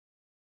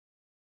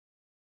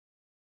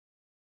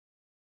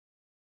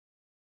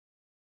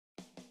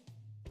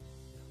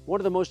 One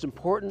of the most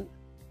important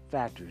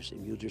factors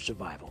in mule deer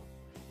survival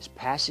is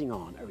passing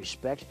on a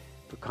respect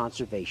for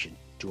conservation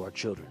to our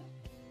children.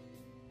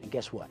 And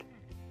guess what?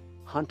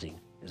 Hunting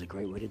is a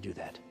great way to do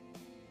that.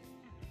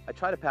 I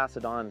try to pass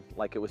it on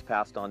like it was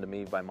passed on to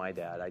me by my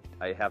dad.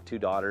 I have two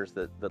daughters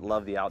that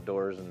love the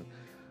outdoors and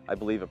I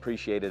believe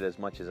appreciate it as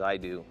much as I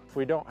do. If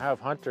we don't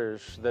have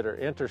hunters that are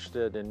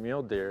interested in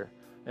mule deer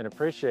and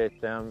appreciate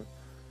them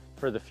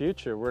for the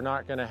future, we're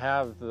not going to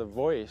have the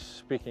voice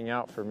speaking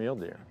out for mule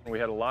deer. We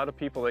had a lot of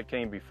people that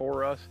came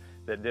before us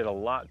that did a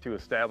lot to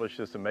establish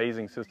this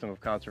amazing system of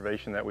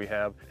conservation that we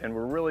have, and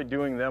we're really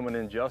doing them an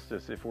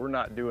injustice if we're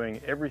not doing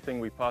everything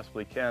we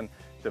possibly can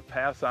to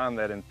pass on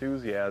that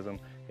enthusiasm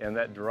and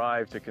that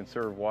drive to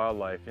conserve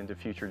wildlife into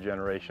future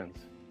generations.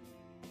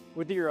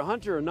 Whether you're a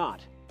hunter or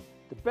not,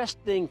 the best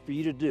thing for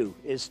you to do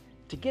is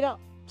to get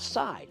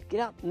outside,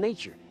 get out in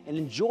nature and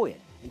enjoy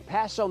it and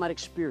pass on that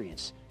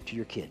experience to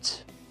your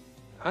kids.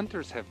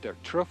 Hunters have their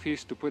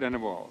trophies to put on a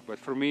wall, but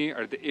for me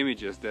are the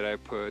images that I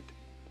put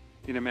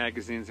in the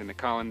magazines and the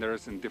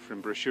calendars and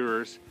different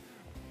brochures.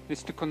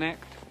 It's to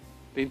connect.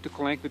 They need to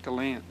connect with the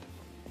land.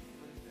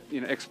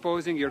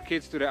 exposing your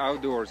kids to the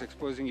outdoors,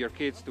 exposing your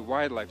kids to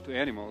wildlife, to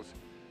animals.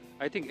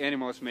 I think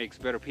animals makes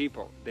better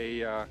people.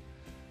 They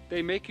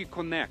make you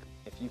connect.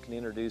 If you can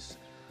introduce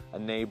a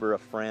neighbor, a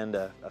friend,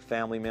 a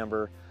family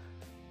member,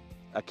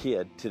 a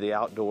kid to the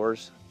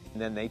outdoors,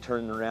 and then they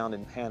turn around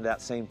and hand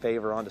that same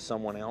favor on to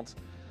someone else,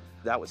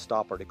 that would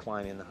stop our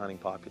decline in the hunting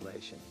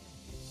population.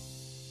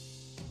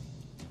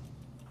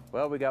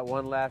 Well, we got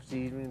one last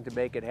evening to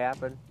make it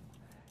happen.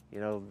 You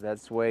know,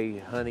 that's the way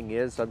hunting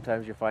is.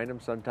 Sometimes you find them,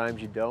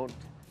 sometimes you don't.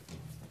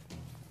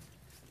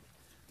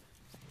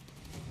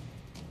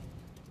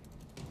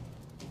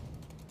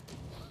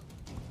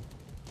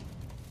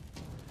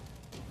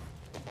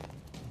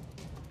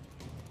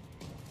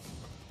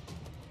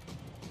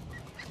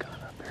 He's gone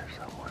up there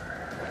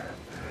somewhere.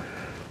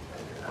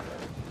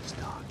 He's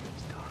gone.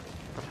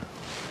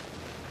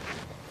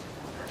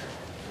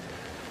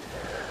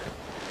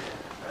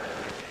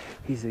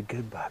 He's a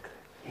good buck.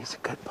 He's a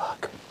good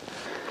buck.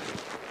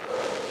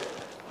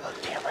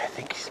 Look, damn, I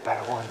think he's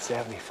about a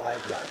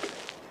 175 buck.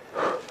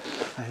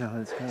 I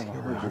know, it's kind of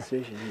a hard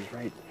decision.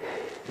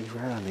 He's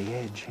right on the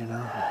edge, you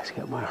know. He's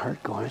got my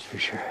heart going, that's for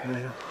sure. I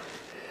know.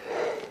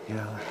 You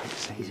know,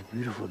 he's a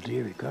beautiful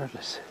deer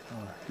regardless.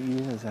 Oh, he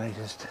is.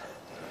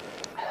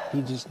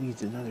 He just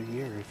needs another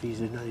year. If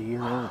he's another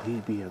year old,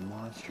 he'd be a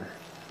monster.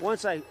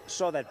 Once I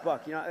saw that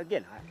buck, you know,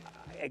 again,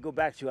 I go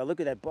back to, I look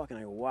at that buck and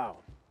I go, wow.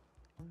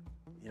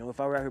 You know,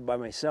 if I were out here by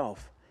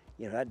myself,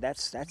 you know,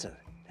 that's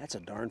a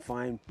darn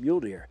fine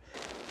mule deer.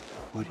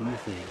 What do you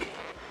think?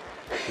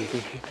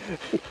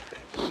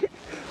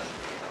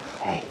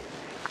 Hey,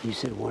 you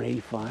said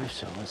 185,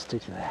 so let's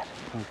stick to that.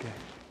 Okay.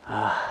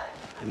 I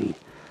mean,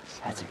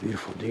 that's a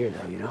beautiful deer,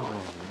 though, you know.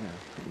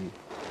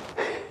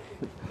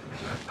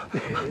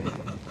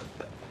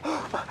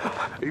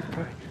 You're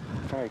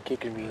probably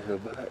kicking me in the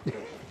butt.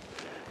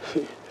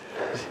 You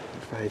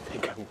probably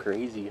think I'm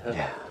crazy, huh?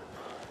 Yeah.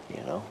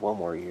 You know, one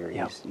more year,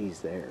 he's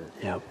there.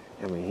 Yep.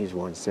 I mean, he's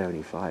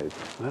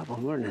 175. Well,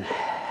 I'm learning.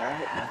 All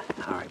right.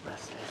 All right,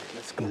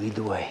 let's go lead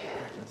the way.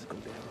 Let's go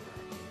down.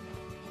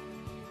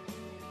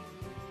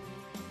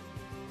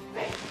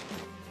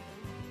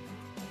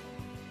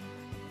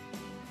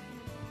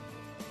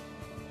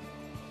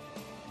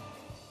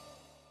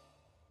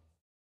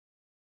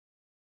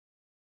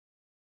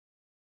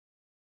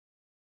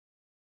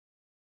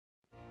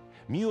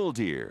 Mule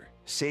deer,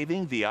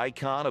 saving the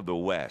icon of the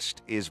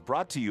West, is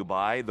brought to you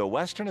by the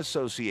Western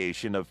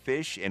Association of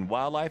Fish and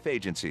Wildlife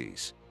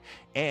Agencies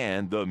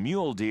and the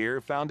Mule Deer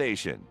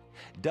Foundation.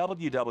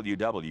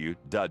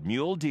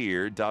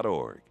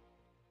 www.muledeer.org.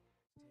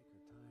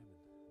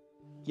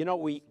 You know,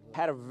 we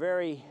had a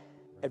very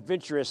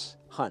adventurous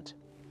hunt,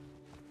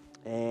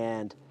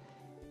 and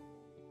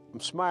I'm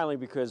smiling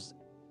because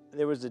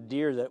there was a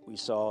deer that we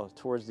saw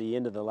towards the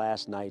end of the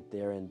last night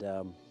there, and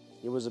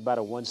it was about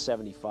a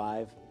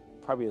 175.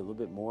 Probably a little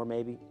bit more,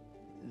 maybe.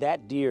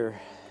 That deer,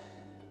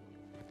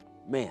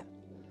 man,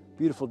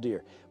 beautiful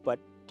deer. But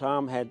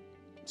Tom had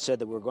said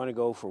that we were going to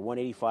go for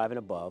 185 and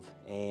above.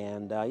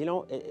 And, you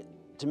know,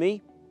 to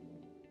me,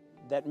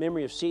 that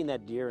memory of seeing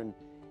that deer and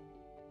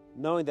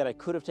knowing that I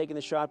could have taken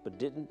the shot but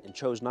didn't and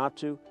chose not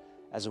to,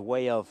 as a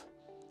way of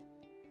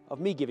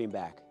me giving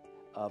back,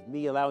 of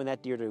me allowing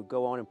that deer to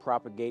go on and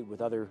propagate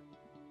with other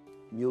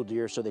mule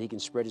deer so that he can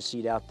spread his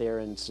seed out there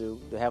and to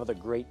have other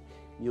great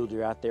mule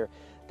deer out there.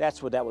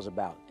 That's what that was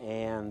about.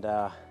 And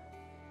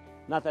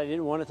not that I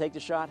didn't want to take the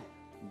shot,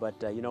 but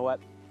you know what?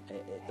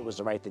 It was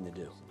the right thing to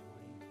do.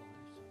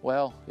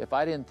 Well, if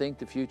I didn't think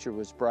the future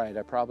was bright,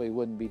 I probably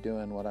wouldn't be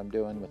doing what I'm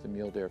doing with the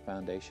Mule Deer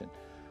Foundation.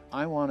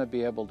 I want to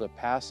be able to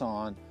pass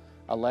on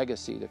a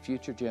legacy to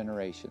future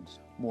generations.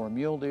 More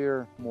mule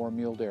deer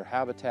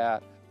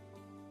habitat,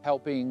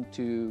 helping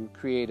to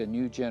create a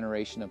new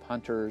generation of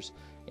hunters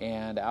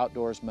and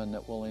outdoorsmen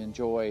that will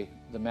enjoy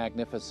the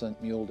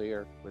magnificent mule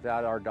deer.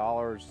 Without our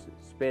dollars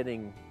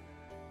spending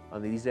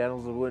on these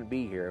animals, we wouldn't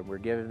be here. We're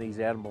giving these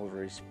animals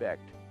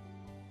respect.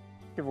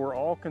 If we're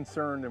all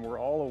concerned and we're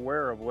all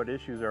aware of what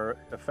issues are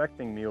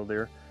affecting mule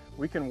deer,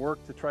 we can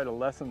work to try to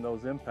lessen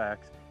those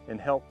impacts and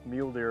help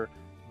mule deer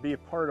be a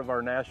part of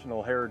our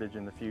national heritage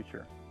in the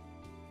future.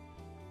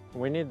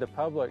 We need the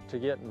public to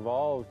get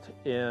involved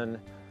in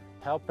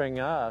helping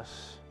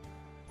us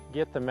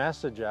get the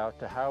message out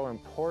to how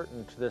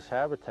important this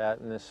habitat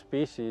and this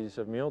species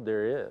of mule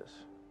deer is.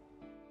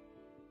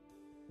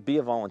 Be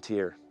a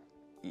volunteer.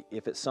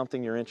 If it's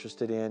something you're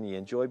interested in, you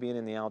enjoy being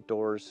in the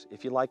outdoors,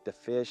 if you like to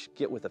fish,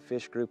 get with a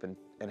fish group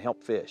and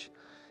help fish.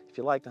 If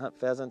you like to hunt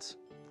pheasants,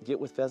 get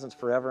with Pheasants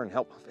Forever and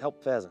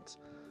help pheasants.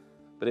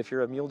 But if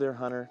you're a mule deer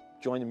hunter,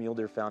 join the Mule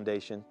Deer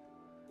Foundation,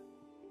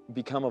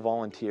 become a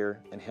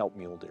volunteer and help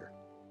mule deer.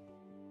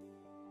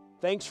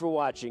 Thanks for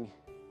watching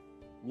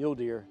Mule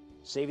Deer,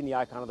 Saving the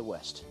Icon of the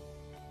West.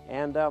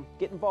 And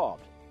get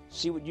involved.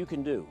 See what you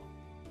can do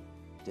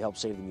to help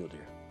save the mule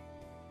deer.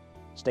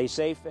 Stay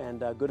safe and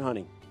good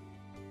hunting.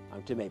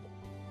 I'm Tim Abel.